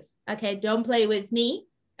competitive. Okay, don't play with me.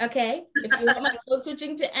 Okay, if you want my code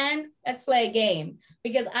switching to end, let's play a game,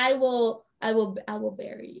 because I will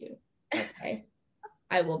bury you. Okay,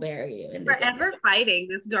 I will bury you in the forever fighting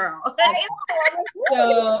this girl.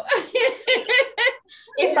 So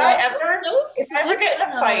if I ever get in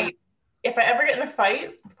a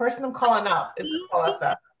fight, the person I'm calling up is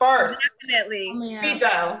Melissa first. Definitely. Be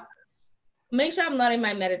down. Make sure I'm not in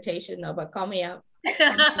my meditation though, but call me out.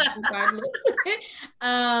 Regardless.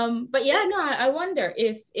 But yeah, no, I wonder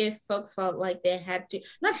if folks felt like they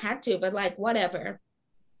not had to, but like whatever.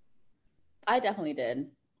 I definitely did.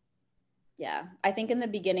 Yeah, I think in the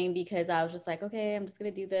beginning, because I was just like, okay, I'm just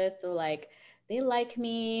gonna do this, so like they like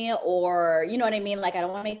me, or you know what I mean, like I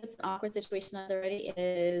don't want to make this an awkward situation as it already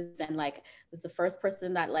is. And like it was the first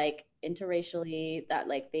person that like interracially that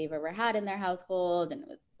like they've ever had in their household, and it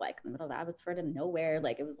was like in the middle of Abbotsford and nowhere,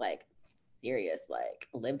 like it was like serious, like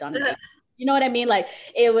lived on a you know what I mean? Like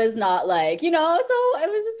it was not like, you know, so it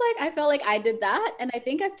was just like, I felt like I did that. And I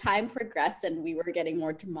think as time progressed and we were getting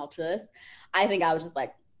more tumultuous, I think I was just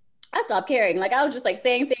like, I stopped caring. Like I was just like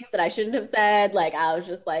saying things that I shouldn't have said. Like I was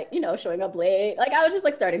just like, you know, showing up late. Like I was just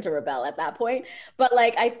like starting to rebel at that point. But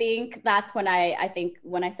like I think that's when I think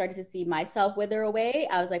when I started to see myself wither away,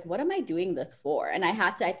 I was like, what am I doing this for? And I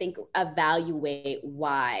had to, I think, evaluate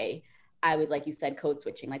why I was, like you said, code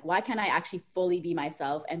switching. Like, why can't I actually fully be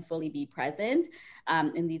myself and fully be present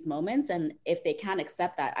in these moments? And if they can't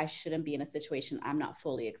accept that, I shouldn't be in a situation I'm not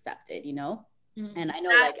fully accepted, you know? Mm-hmm. And I know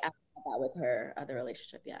like I had that with her other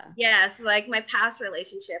relationship. Yeah. Yes. Like my past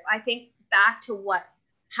relationship, I think back to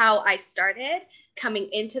how I started coming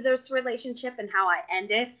into this relationship and how I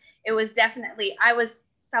ended. It was definitely, I was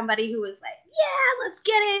somebody who was like, yeah, let's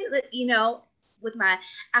get it, you know, with my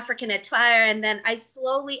African attire. And then I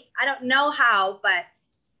don't know how, but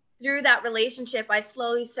through that relationship, I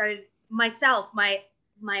slowly started myself, my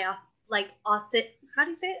like how do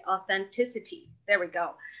you say it? Authenticity. There we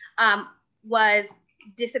go. Was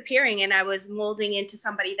disappearing, and I was molding into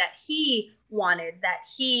somebody that he wanted, that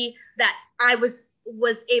I was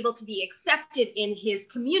able to be accepted in his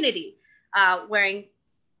community, wearing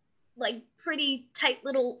like pretty tight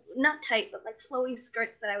little, not tight, but like flowy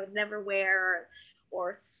skirts that I would never wear,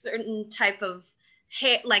 or certain type of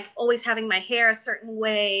hair, like always having my hair a certain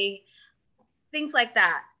way, things like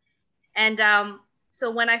that. And so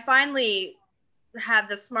when I finally had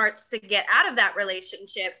the smarts to get out of that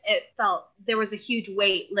relationship, it felt there was a huge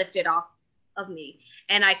weight lifted off of me,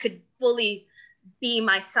 and I could fully be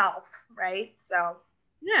myself, right? So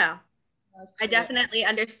yeah, I definitely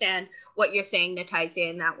understand what you're saying, Nataitza,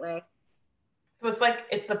 in that way. So it's like,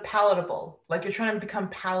 it's the palatable, like you're trying to become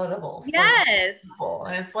palatable. Yes. For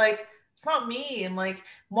and it's like, it's not me. And like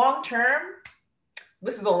long term,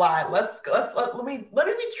 this is a lie. Let me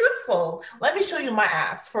be truthful. Let me show you my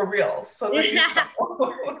ass for real. So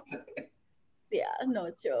that yeah, no,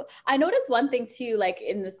 it's true. I noticed one thing too, like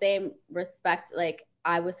in the same respect, like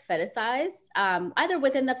I was fetishized, either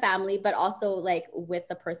within the family, but also like with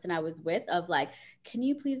the person I was with, of like, can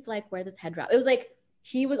you please like wear this head wrap? It was like,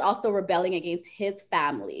 he was also rebelling against his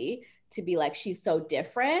family to be like, she's so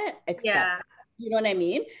different, except, you know what I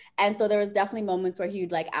mean? And so there was definitely moments where he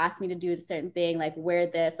would like ask me to do a certain thing, like wear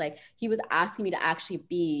this, like he was asking me to actually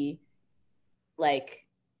be like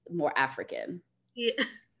more African. Yeah.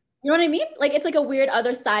 You know what I mean? Like, it's like a weird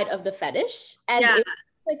other side of the fetish. And it's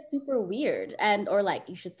like super weird. And, or like,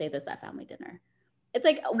 you should say this at family dinner. It's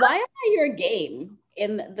like, why am I your game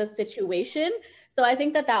in the situation? So I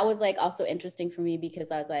think that was like also interesting for me,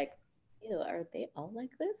 because I was like, ew, are they all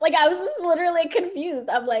like this? Like, I was just literally confused.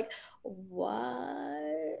 I'm like,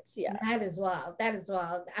 what? Yeah. That is wild. That is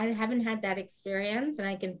wild. I haven't had that experience, and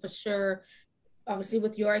I can for sure, obviously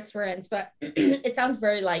with your experience, but it sounds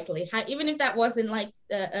very likely. Even if that wasn't like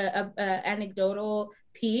a anecdotal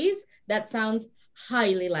piece, that sounds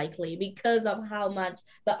highly likely because of how much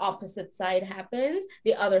the opposite side happens.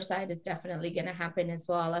 The other side is definitely going to happen as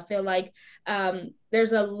well. I feel like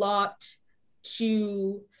there's a lot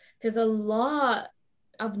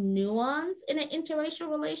of nuance in an interracial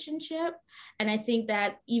relationship. And I think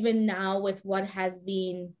that even now with what has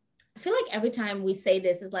been, I feel like every time we say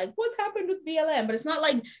this is like, what's happened with BLM? But it's not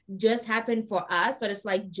like just happened for us, but it's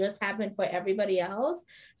like just happened for everybody else.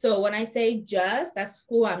 So when I say just, that's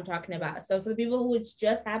who I'm talking about. So for the people who it's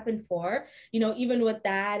just happened for, even with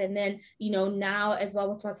that, and then, now as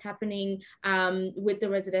well with what's happening with the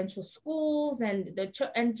residential schools and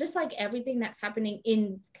and just like everything that's happening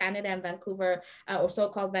in Canada and Vancouver, or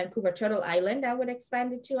so-called Vancouver Turtle Island, I would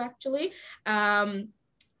expand it to actually.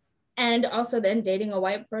 And also then dating a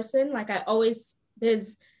white person, like I always,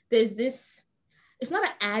 there's this, it's not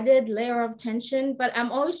an added layer of tension, but I'm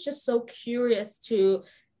always just so curious to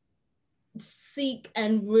seek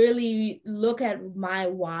and really look at my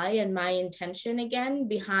why and my intention again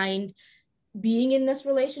behind being in this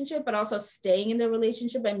relationship, but also staying in the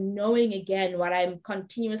relationship and knowing again what I'm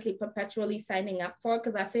continuously perpetually signing up for.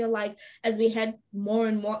 Because I feel like as we head more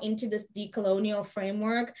and more into this decolonial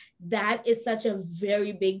framework, that is such a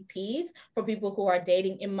very big piece for people who are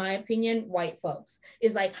dating, in my opinion, white folks,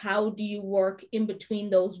 is like, how do you work in between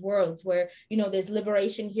those worlds where, there's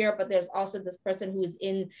liberation here, but there's also this person who is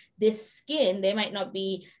in this skin. They might not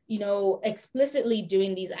be, explicitly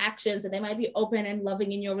doing these actions, and they might be open and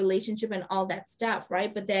loving in your relationship and all that stuff,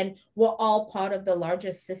 right? But then we're all part of the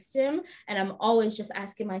larger system. And I'm always just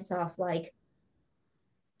asking myself, like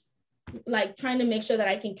trying to make sure that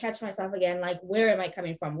I can catch myself again, like, where am I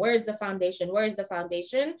coming from? Where's the foundation? Where's the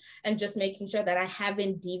foundation? And just making sure that I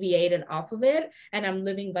haven't deviated off of it and I'm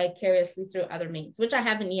living vicariously through other means, which I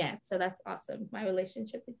haven't yet. So that's awesome. My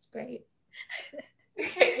relationship is great.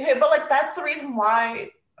 Hey, but like, that's the reason why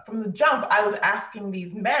from the jump, I was asking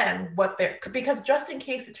these men because just in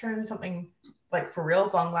case it turns something like for real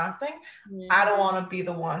long lasting, I don't want to be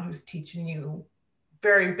the one who's teaching you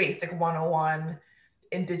very basic 101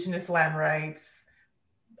 Indigenous land rights,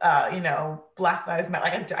 Black Lives Matter.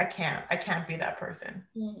 Like I can't be that person.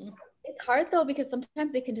 It's hard though, because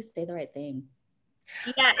sometimes they can just say the right thing.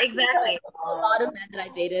 Yeah, exactly. A lot of men that I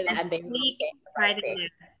dated and they right in there.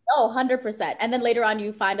 Oh, 100%. And then later on,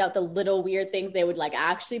 you find out the little weird things they would like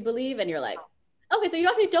actually believe. And you're like, okay, so you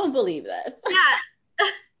actually don't believe this. Yeah.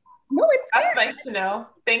 No, it's scary. That's nice to know.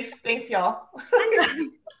 Thanks, y'all.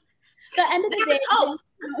 The end of the day, hope.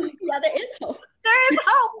 Yeah, there is hope. There is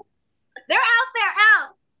hope. They're out there,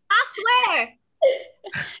 out. I swear.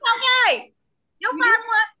 Okay. You'll find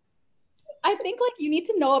one. I think like you need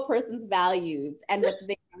to know a person's values and what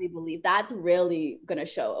they really believe. That's really gonna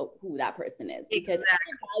show who that person is, because if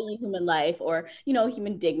they value human life or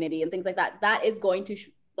human dignity and things like that, that is going to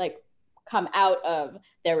come out of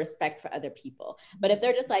their respect for other people. But if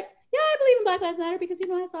they're just like, yeah, I believe in Black Lives Matter because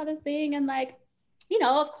I saw this thing and like,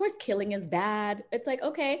 of course killing is bad. It's like,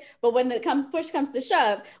 okay, but when push comes to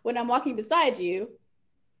shove, when I'm walking beside you,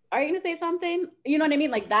 are you gonna say something? You know what I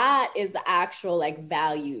mean? Like that is the actual like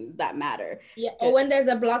values that matter. Yeah. Or when there's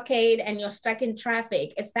a blockade and you're stuck in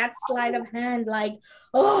traffic, it's that sleight of hand, like,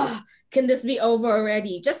 oh, can this be over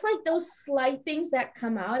already? Just like those slight things that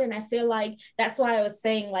come out. And I feel like that's why I was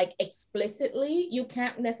saying, like, explicitly, you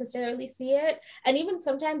can't necessarily see it. And even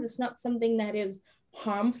sometimes it's not something that is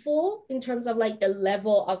harmful in terms of like the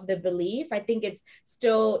level of the belief. I think it's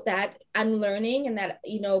still that unlearning and that,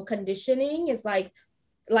 conditioning is like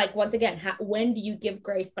once again, when do you give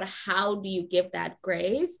grace, but how do you give that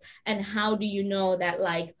grace? And how do you know that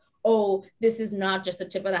like, oh, this is not just the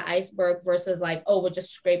tip of the iceberg versus like, oh, we're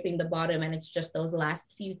just scraping the bottom and it's just those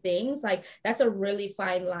last few things. Like that's a really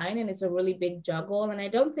fine line and it's a really big juggle. And I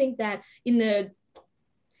don't think that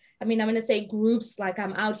I'm going to say groups, like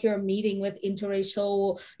I'm out here meeting with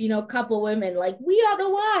interracial, couple women, like we are the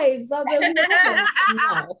wives of the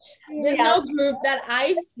no. There's no group that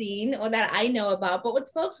I've seen or that I know about, but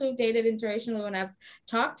with folks who've dated interracially, when I've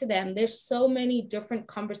talked to them, there's so many different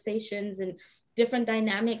conversations and different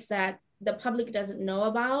dynamics that the public doesn't know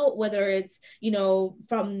about, whether it's,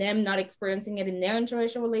 from them not experiencing it in their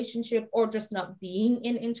interracial relationship or just not being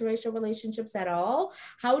in interracial relationships at all.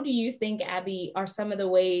 How do you think, Abby, are some of the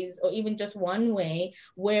ways, or even just one way,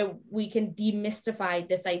 where we can demystify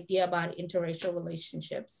this idea about interracial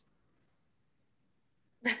relationships?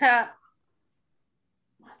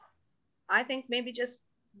 I think maybe just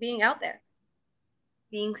being out there,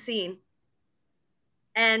 being seen.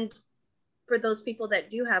 And for those people that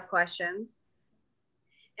do have questions,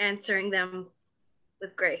 answering them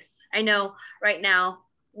with grace. I know right now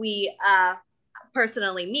we,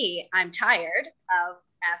 personally me, I'm tired of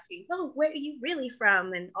asking, oh, where are you really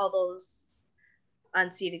from? And all those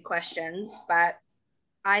unseated questions. But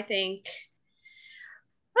I think,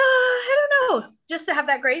 I don't know, just to have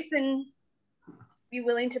that grace and be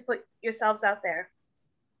willing to put yourselves out there.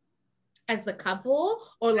 As the couple,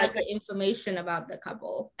 or like the information about the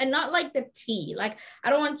couple, and not like the tea. Like, I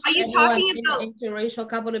don't want anyone in an interracial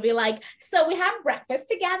couple to be like, so we have breakfast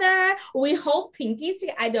together, we hold pinkies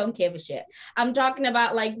together. I don't give a shit. I'm talking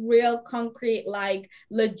about like real concrete, like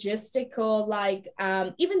logistical, like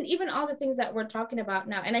even all the things that we're talking about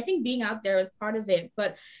now. And I think being out there is part of it,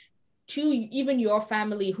 but to even your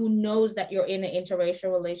family who knows that you're in an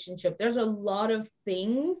interracial relationship, there's a lot of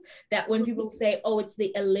things that when people say, oh, it's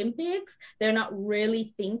the Olympics, they're not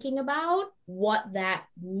really thinking about what that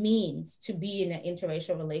means to be in an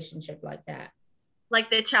interracial relationship like that.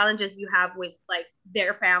 Like the challenges you have with like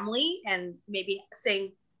their family and maybe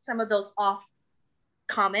saying some of those off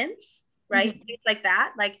comments, right? Mm-hmm. Things like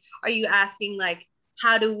that. Like, are you asking like,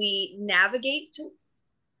 how do we navigate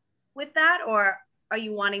with that? Or are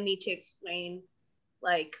you wanting me to explain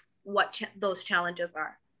like what those challenges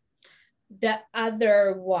are? The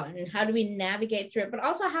other one, how do we navigate through it? But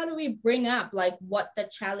also, how do we bring up like what the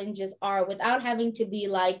challenges are without having to be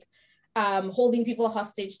like holding people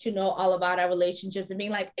hostage to know all about our relationships and being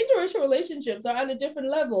like, interracial relationships are on a different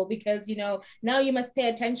level because, you know, now you must pay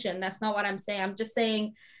attention. That's not what I'm saying. I'm just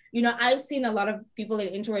saying, you know, I've seen a lot of people in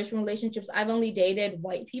interracial relationships. I've only dated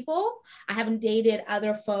white people. I haven't dated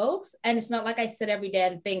other folks. And it's not like I sit every day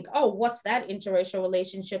and think, oh, what's that interracial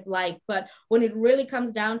relationship like? But when it really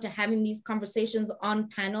comes down to having these conversations on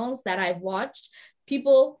panels that I've watched,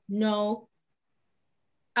 people know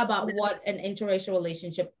about what an interracial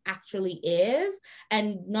relationship actually is,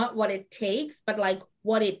 and not what it takes, but like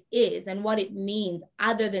what it is and what it means,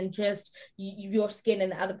 other than just your skin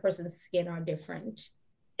and the other person's skin are different.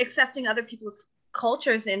 Accepting other people's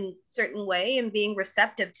cultures in certain way and being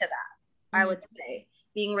receptive to that. Mm-hmm. I would say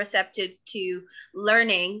being receptive to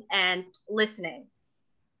learning and listening,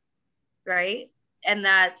 right? And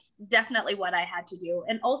that's definitely what I had to do.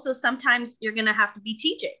 And also sometimes you're going to have to be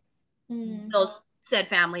teaching those said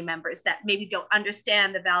family members that maybe don't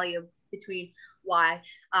understand the value between why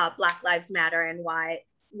Black Lives Matter and why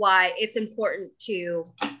it's important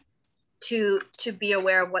to be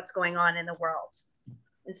aware of what's going on in the world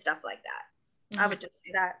and stuff like that. Mm-hmm. I would just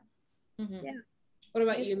say that. Mm-hmm. Yeah. What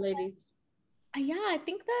about you, ladies? Yeah, I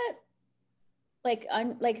think that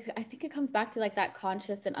I think it comes back to like that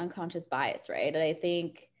conscious and unconscious bias, right? And I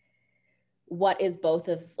think what is both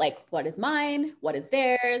of like, what is mine, what is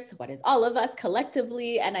theirs, what is all of us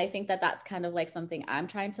collectively. And I think that that's kind of like something I'm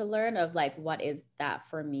trying to learn of like, what is that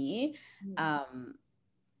for me? Mm-hmm.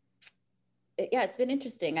 It's been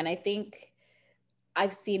interesting. And I think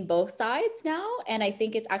I've seen both sides now. And I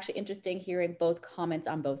think it's actually interesting hearing both comments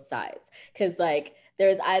on both sides. Cause like,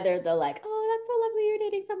 there's either the like, oh, that's so lovely, you're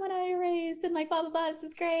dating someone out of your race and like, blah, blah, blah, this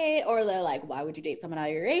is great. Or they're like, why would you date someone out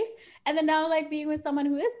of your race? And then now like being with someone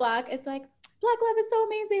who is Black, it's like, Black love is so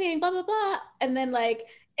amazing, blah, blah, blah. And then like,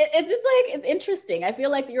 it's just like, it's interesting. I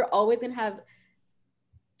feel like you're always gonna have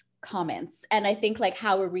comments. And I think like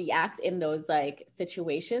how we react in those like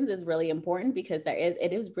situations is really important because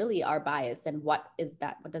it is really our bias. And what does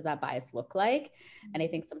that bias look like? And I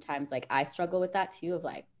think sometimes like I struggle with that too, of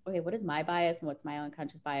like, okay, what is my bias and what's my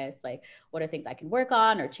unconscious bias? Like, what are things I can work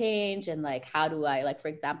on or change? And like, how do I, like, for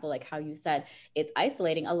example, like how you said, it's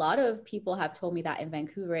isolating. A lot of people have told me that in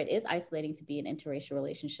Vancouver, it is isolating to be in interracial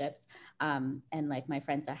relationships. And like my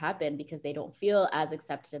friends that have been, because they don't feel as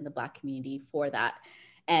accepted in the Black community for that.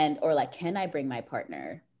 And, or like, can I bring my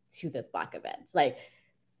partner to this Black event? Like,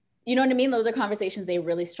 you know what I mean? Those are conversations they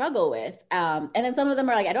really struggle with. And then some of them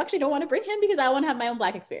are like, I actually don't want to bring him because I want to have my own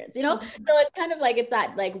Black experience, you know? Mm-hmm. So it's kind of like, it's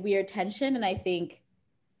that like weird tension. And I think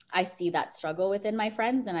I see that struggle within my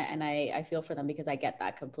friends and I feel for them because I get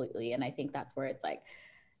that completely. And I think that's where it's like,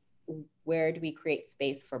 where do we create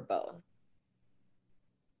space for both?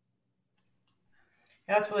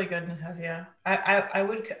 Yeah, that's really good, Natasha. I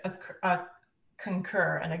would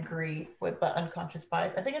concur and agree with the unconscious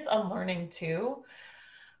bias. I think it's unlearning too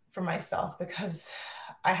for myself because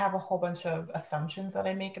I have a whole bunch of assumptions that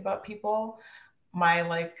I make about people. My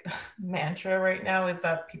like mantra right now is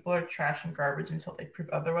that people are trash and garbage until they prove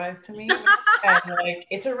otherwise to me. And like,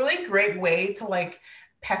 it's a really great way to like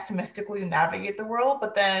pessimistically navigate the world,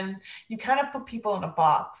 but then you kind of put people in a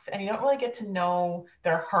box and you don't really get to know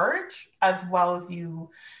their heart as well as you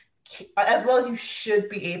should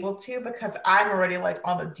be able to, because I'm already like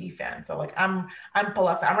on the defense. So like I'm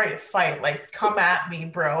Palessa, I'm ready to fight. Like come at me,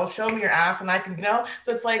 bro. Show me your ass and I can, So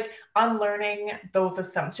it's like unlearning those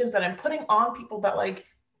assumptions that I'm putting on people that like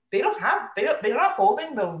they're not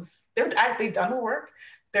holding those. They've done the work.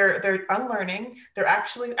 They're unlearning. They're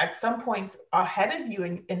actually at some points ahead of you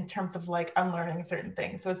in terms of like unlearning certain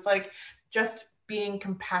things. So it's like just being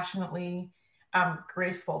compassionately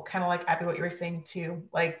graceful, kind of like Abby, what you were saying too,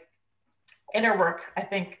 like inner work, and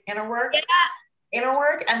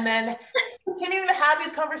then continuing to have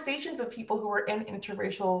these conversations with people who are in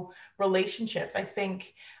interracial relationships. I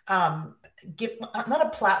think give not a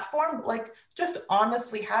platform, but like just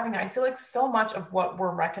honestly having it. I feel like so much of what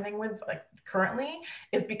we're reckoning with like currently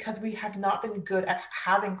is because we have not been good at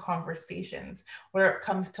having conversations where it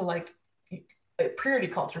comes to like purity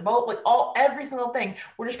culture, but like every single thing.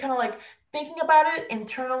 We're just kind of like thinking about it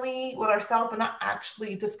internally with ourselves, but not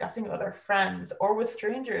actually discussing with our friends or with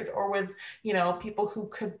strangers or with, people who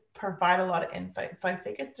could provide a lot of insight. So I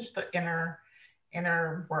think it's just the inner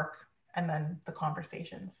work and then the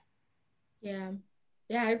conversations. Yeah,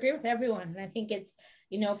 I agree with everyone. And I think it's,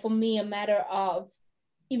 for me, a matter of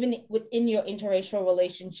even within your interracial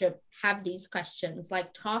relationship, have these questions,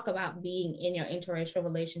 like talk about being in your interracial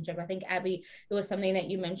relationship. I think, Abby, it was something that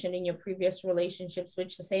you mentioned in your previous relationships,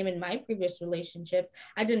 which the same in my previous relationships.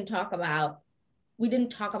 We didn't talk about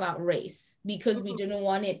race because we didn't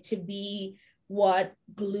want it to be what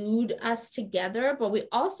glued us together. But we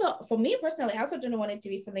also, for me personally, I also didn't want it to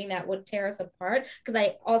be something that would tear us apart, because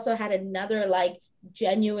I also had another like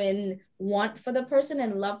genuine want for the person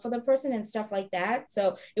and love for the person and stuff like that.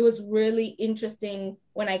 So it was really interesting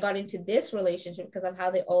when I got into this relationship because of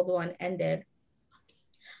how the old one ended.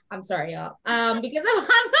 I'm sorry, y'all. Because of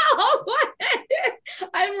how the old one ended.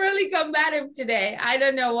 I'm really combative today. I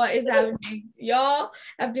don't know what is happening. Y'all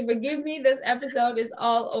have to forgive me. This episode is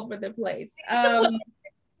all over the place.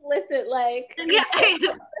 Listen, like,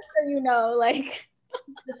 like,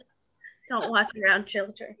 don't watch around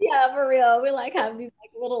children. Yeah, for real. We like have these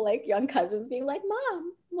like little like young cousins being like,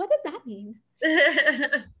 "Mom, what does that mean?"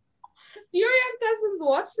 Do your young cousins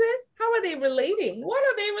watch this? How are they relating? What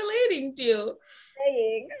are they relating to?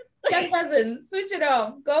 Saying. Young cousins, switch it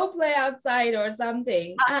off. Go play outside or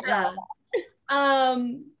something.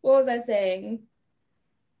 What was I saying?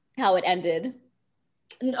 How it ended.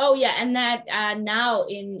 Oh yeah, and that now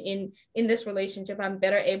in this relationship, I'm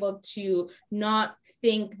better able to not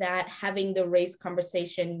think that having the race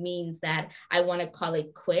conversation means that I want to call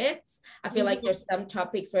it quits. I feel like there's some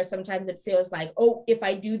topics where sometimes it feels like, oh, if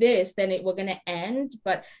I do this, then we're gonna end,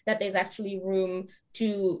 but that there's actually room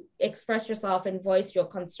to express yourself and voice your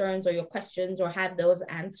concerns or your questions or have those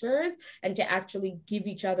answers, and to actually give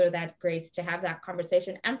each other that grace to have that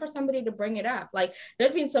conversation and for somebody to bring it up. Like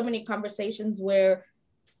there's been so many conversations where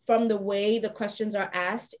from the way the questions are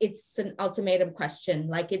asked, it's an ultimatum question.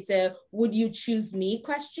 Like it's a would you choose me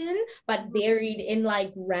question, but buried in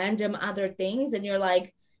like random other things. And you're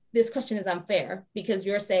like, this question is unfair because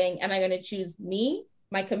you're saying, am I going to choose me,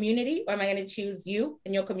 my community, or am I going to choose you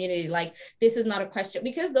and your community? Like, this is not a question,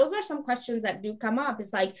 because those are some questions that do come up.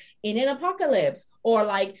 It's like, in an apocalypse, or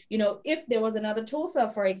like, if there was another Tulsa,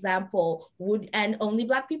 for example, and only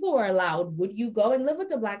Black people were allowed, would you go and live with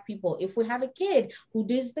the Black people? If we have a kid, who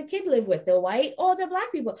does the kid live with, the white or the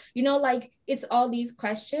Black people? Like it's all these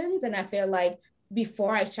questions. And I feel like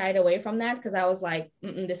before I shied away from that because I was like,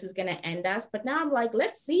 this is going to end us. But now I'm like,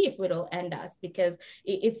 let's see if it'll end us, because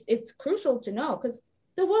it's crucial to know, because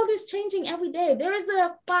the world is changing every day. There is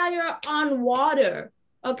a fire on water,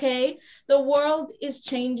 okay? The world is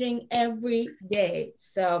changing every day.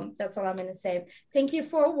 So that's all I'm going to say. Thank you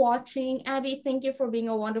for watching, Abby. Thank you for being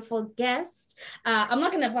a wonderful guest. I'm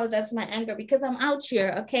not going to apologize for my anger because I'm out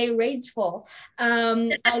here, okay? Rageful.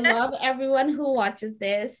 I love everyone who watches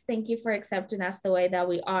this. Thank you for accepting us the way that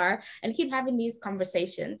we are, and keep having these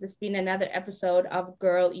conversations. It's been another episode of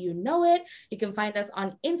Girl You Know It. You can find us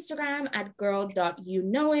on Instagram at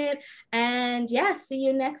girl.youknowit. And yeah, see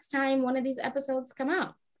you next time one of these episodes come out.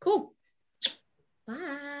 Cool.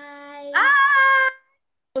 Bye.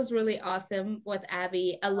 It was really awesome with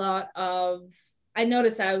Abby. I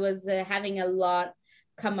noticed I was having a lot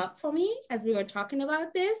come up for me as we were talking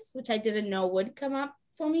about this, which I didn't know would come up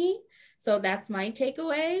for me. So that's my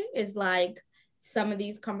takeaway, is like some of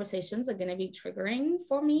these conversations are going to be triggering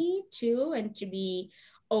for me too, and to be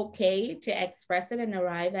okay to express it and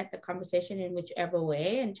arrive at the conversation in whichever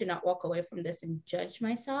way, and to not walk away from this and judge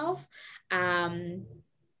myself.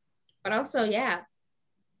 But also, yeah,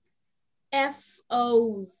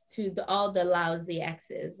 FOs to all the lousy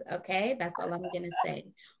exes, okay? That's all I'm gonna say.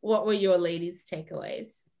 What were your ladies'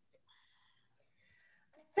 takeaways?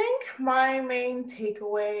 I think my main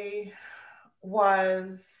takeaway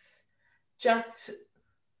was just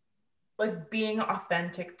like being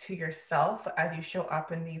authentic to yourself as you show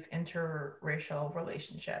up in these interracial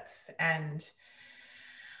relationships, and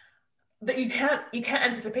that you can't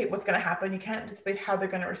anticipate what's going to happen. You can't anticipate how they're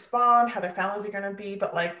going to respond, how their families are going to be,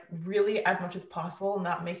 but like really as much as possible,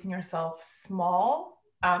 not making yourself small,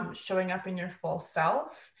 showing up in your full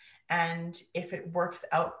self. And if it works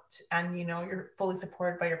out and, you know, you're fully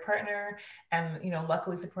supported by your partner and, you know,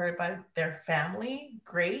 luckily supported by their family,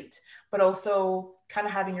 great. But also kind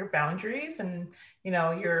of having your boundaries and, you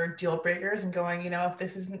know, your deal breakers and going, you know, if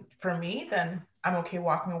this isn't for me, then I'm okay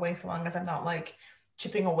walking away so long as I'm not like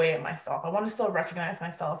chipping away at myself. I want to still recognize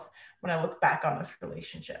myself when I look back on this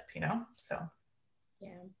relationship, you know? So.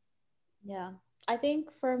 Yeah. I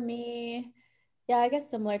think for me, yeah, I guess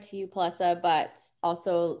similar to you, Palesa, but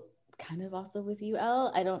also kind of also with you,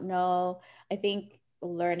 Elle. I don't know. I think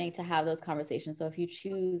learning to have those conversations. So if you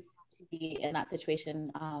choose to be in that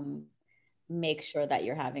situation, make sure that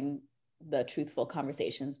you're having the truthful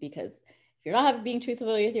conversations, because if you're not being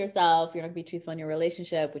truthful with yourself, you're not going to be truthful in your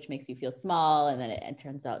relationship, which makes you feel small. And then it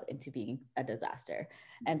turns out into being a disaster.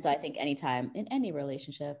 And so I think anytime in any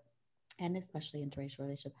relationship, and especially interracial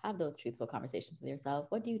relationship, have those truthful conversations with yourself.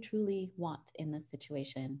 What do you truly want in this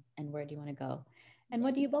situation? And where do you want to go? And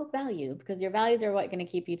what do you both value? Because your values are what going to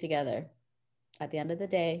keep you together. At the end of the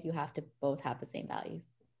day, you have to both have the same values.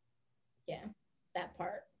 Yeah, that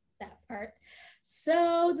part.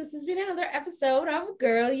 So this has been another episode of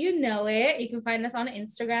Girl You Know It. You can find us on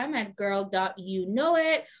Instagram at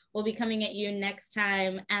girl.youknowit. We'll be coming at you next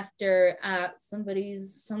time after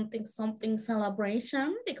somebody's something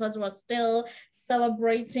celebration, because we're still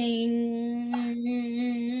celebrating.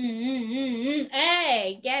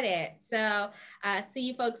 Hey, get it. So see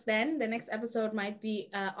you folks then. The next episode might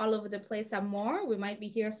be all over the place some more. We might be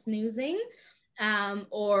here snoozing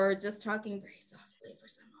or just talking very softly for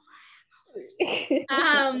some of our hours.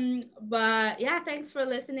 But yeah, thanks for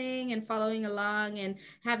listening and following along and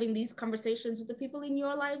having these conversations with the people in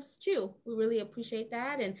your lives too. We really appreciate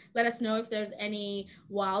that, and let us know if there's any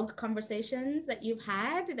wild conversations that you've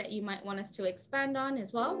had that you might want us to expand on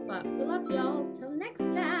as well. But we love y'all. Till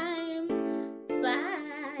next time. Bye.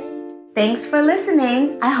 Thanks for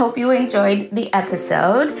listening. I hope you enjoyed the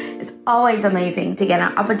episode. It's always amazing to get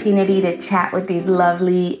an opportunity to chat with these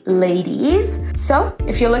lovely ladies. So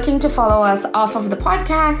if you're looking to follow us off of the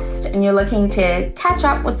podcast and you're looking to catch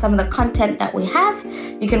up with some of the content that we have,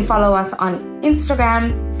 you can follow us on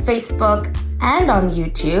Instagram, Facebook, and on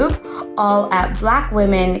YouTube, all at Black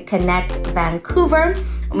Women Connect Vancouver.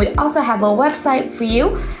 And we also have a website for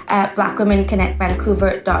you at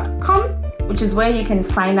blackwomenconnectvancouver.com, which is where you can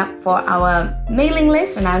sign up for our mailing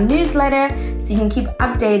list and our newsletter so you can keep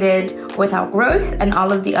updated with our growth and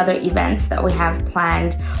all of the other events that we have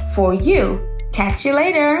planned for you. Catch you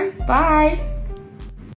later. Bye.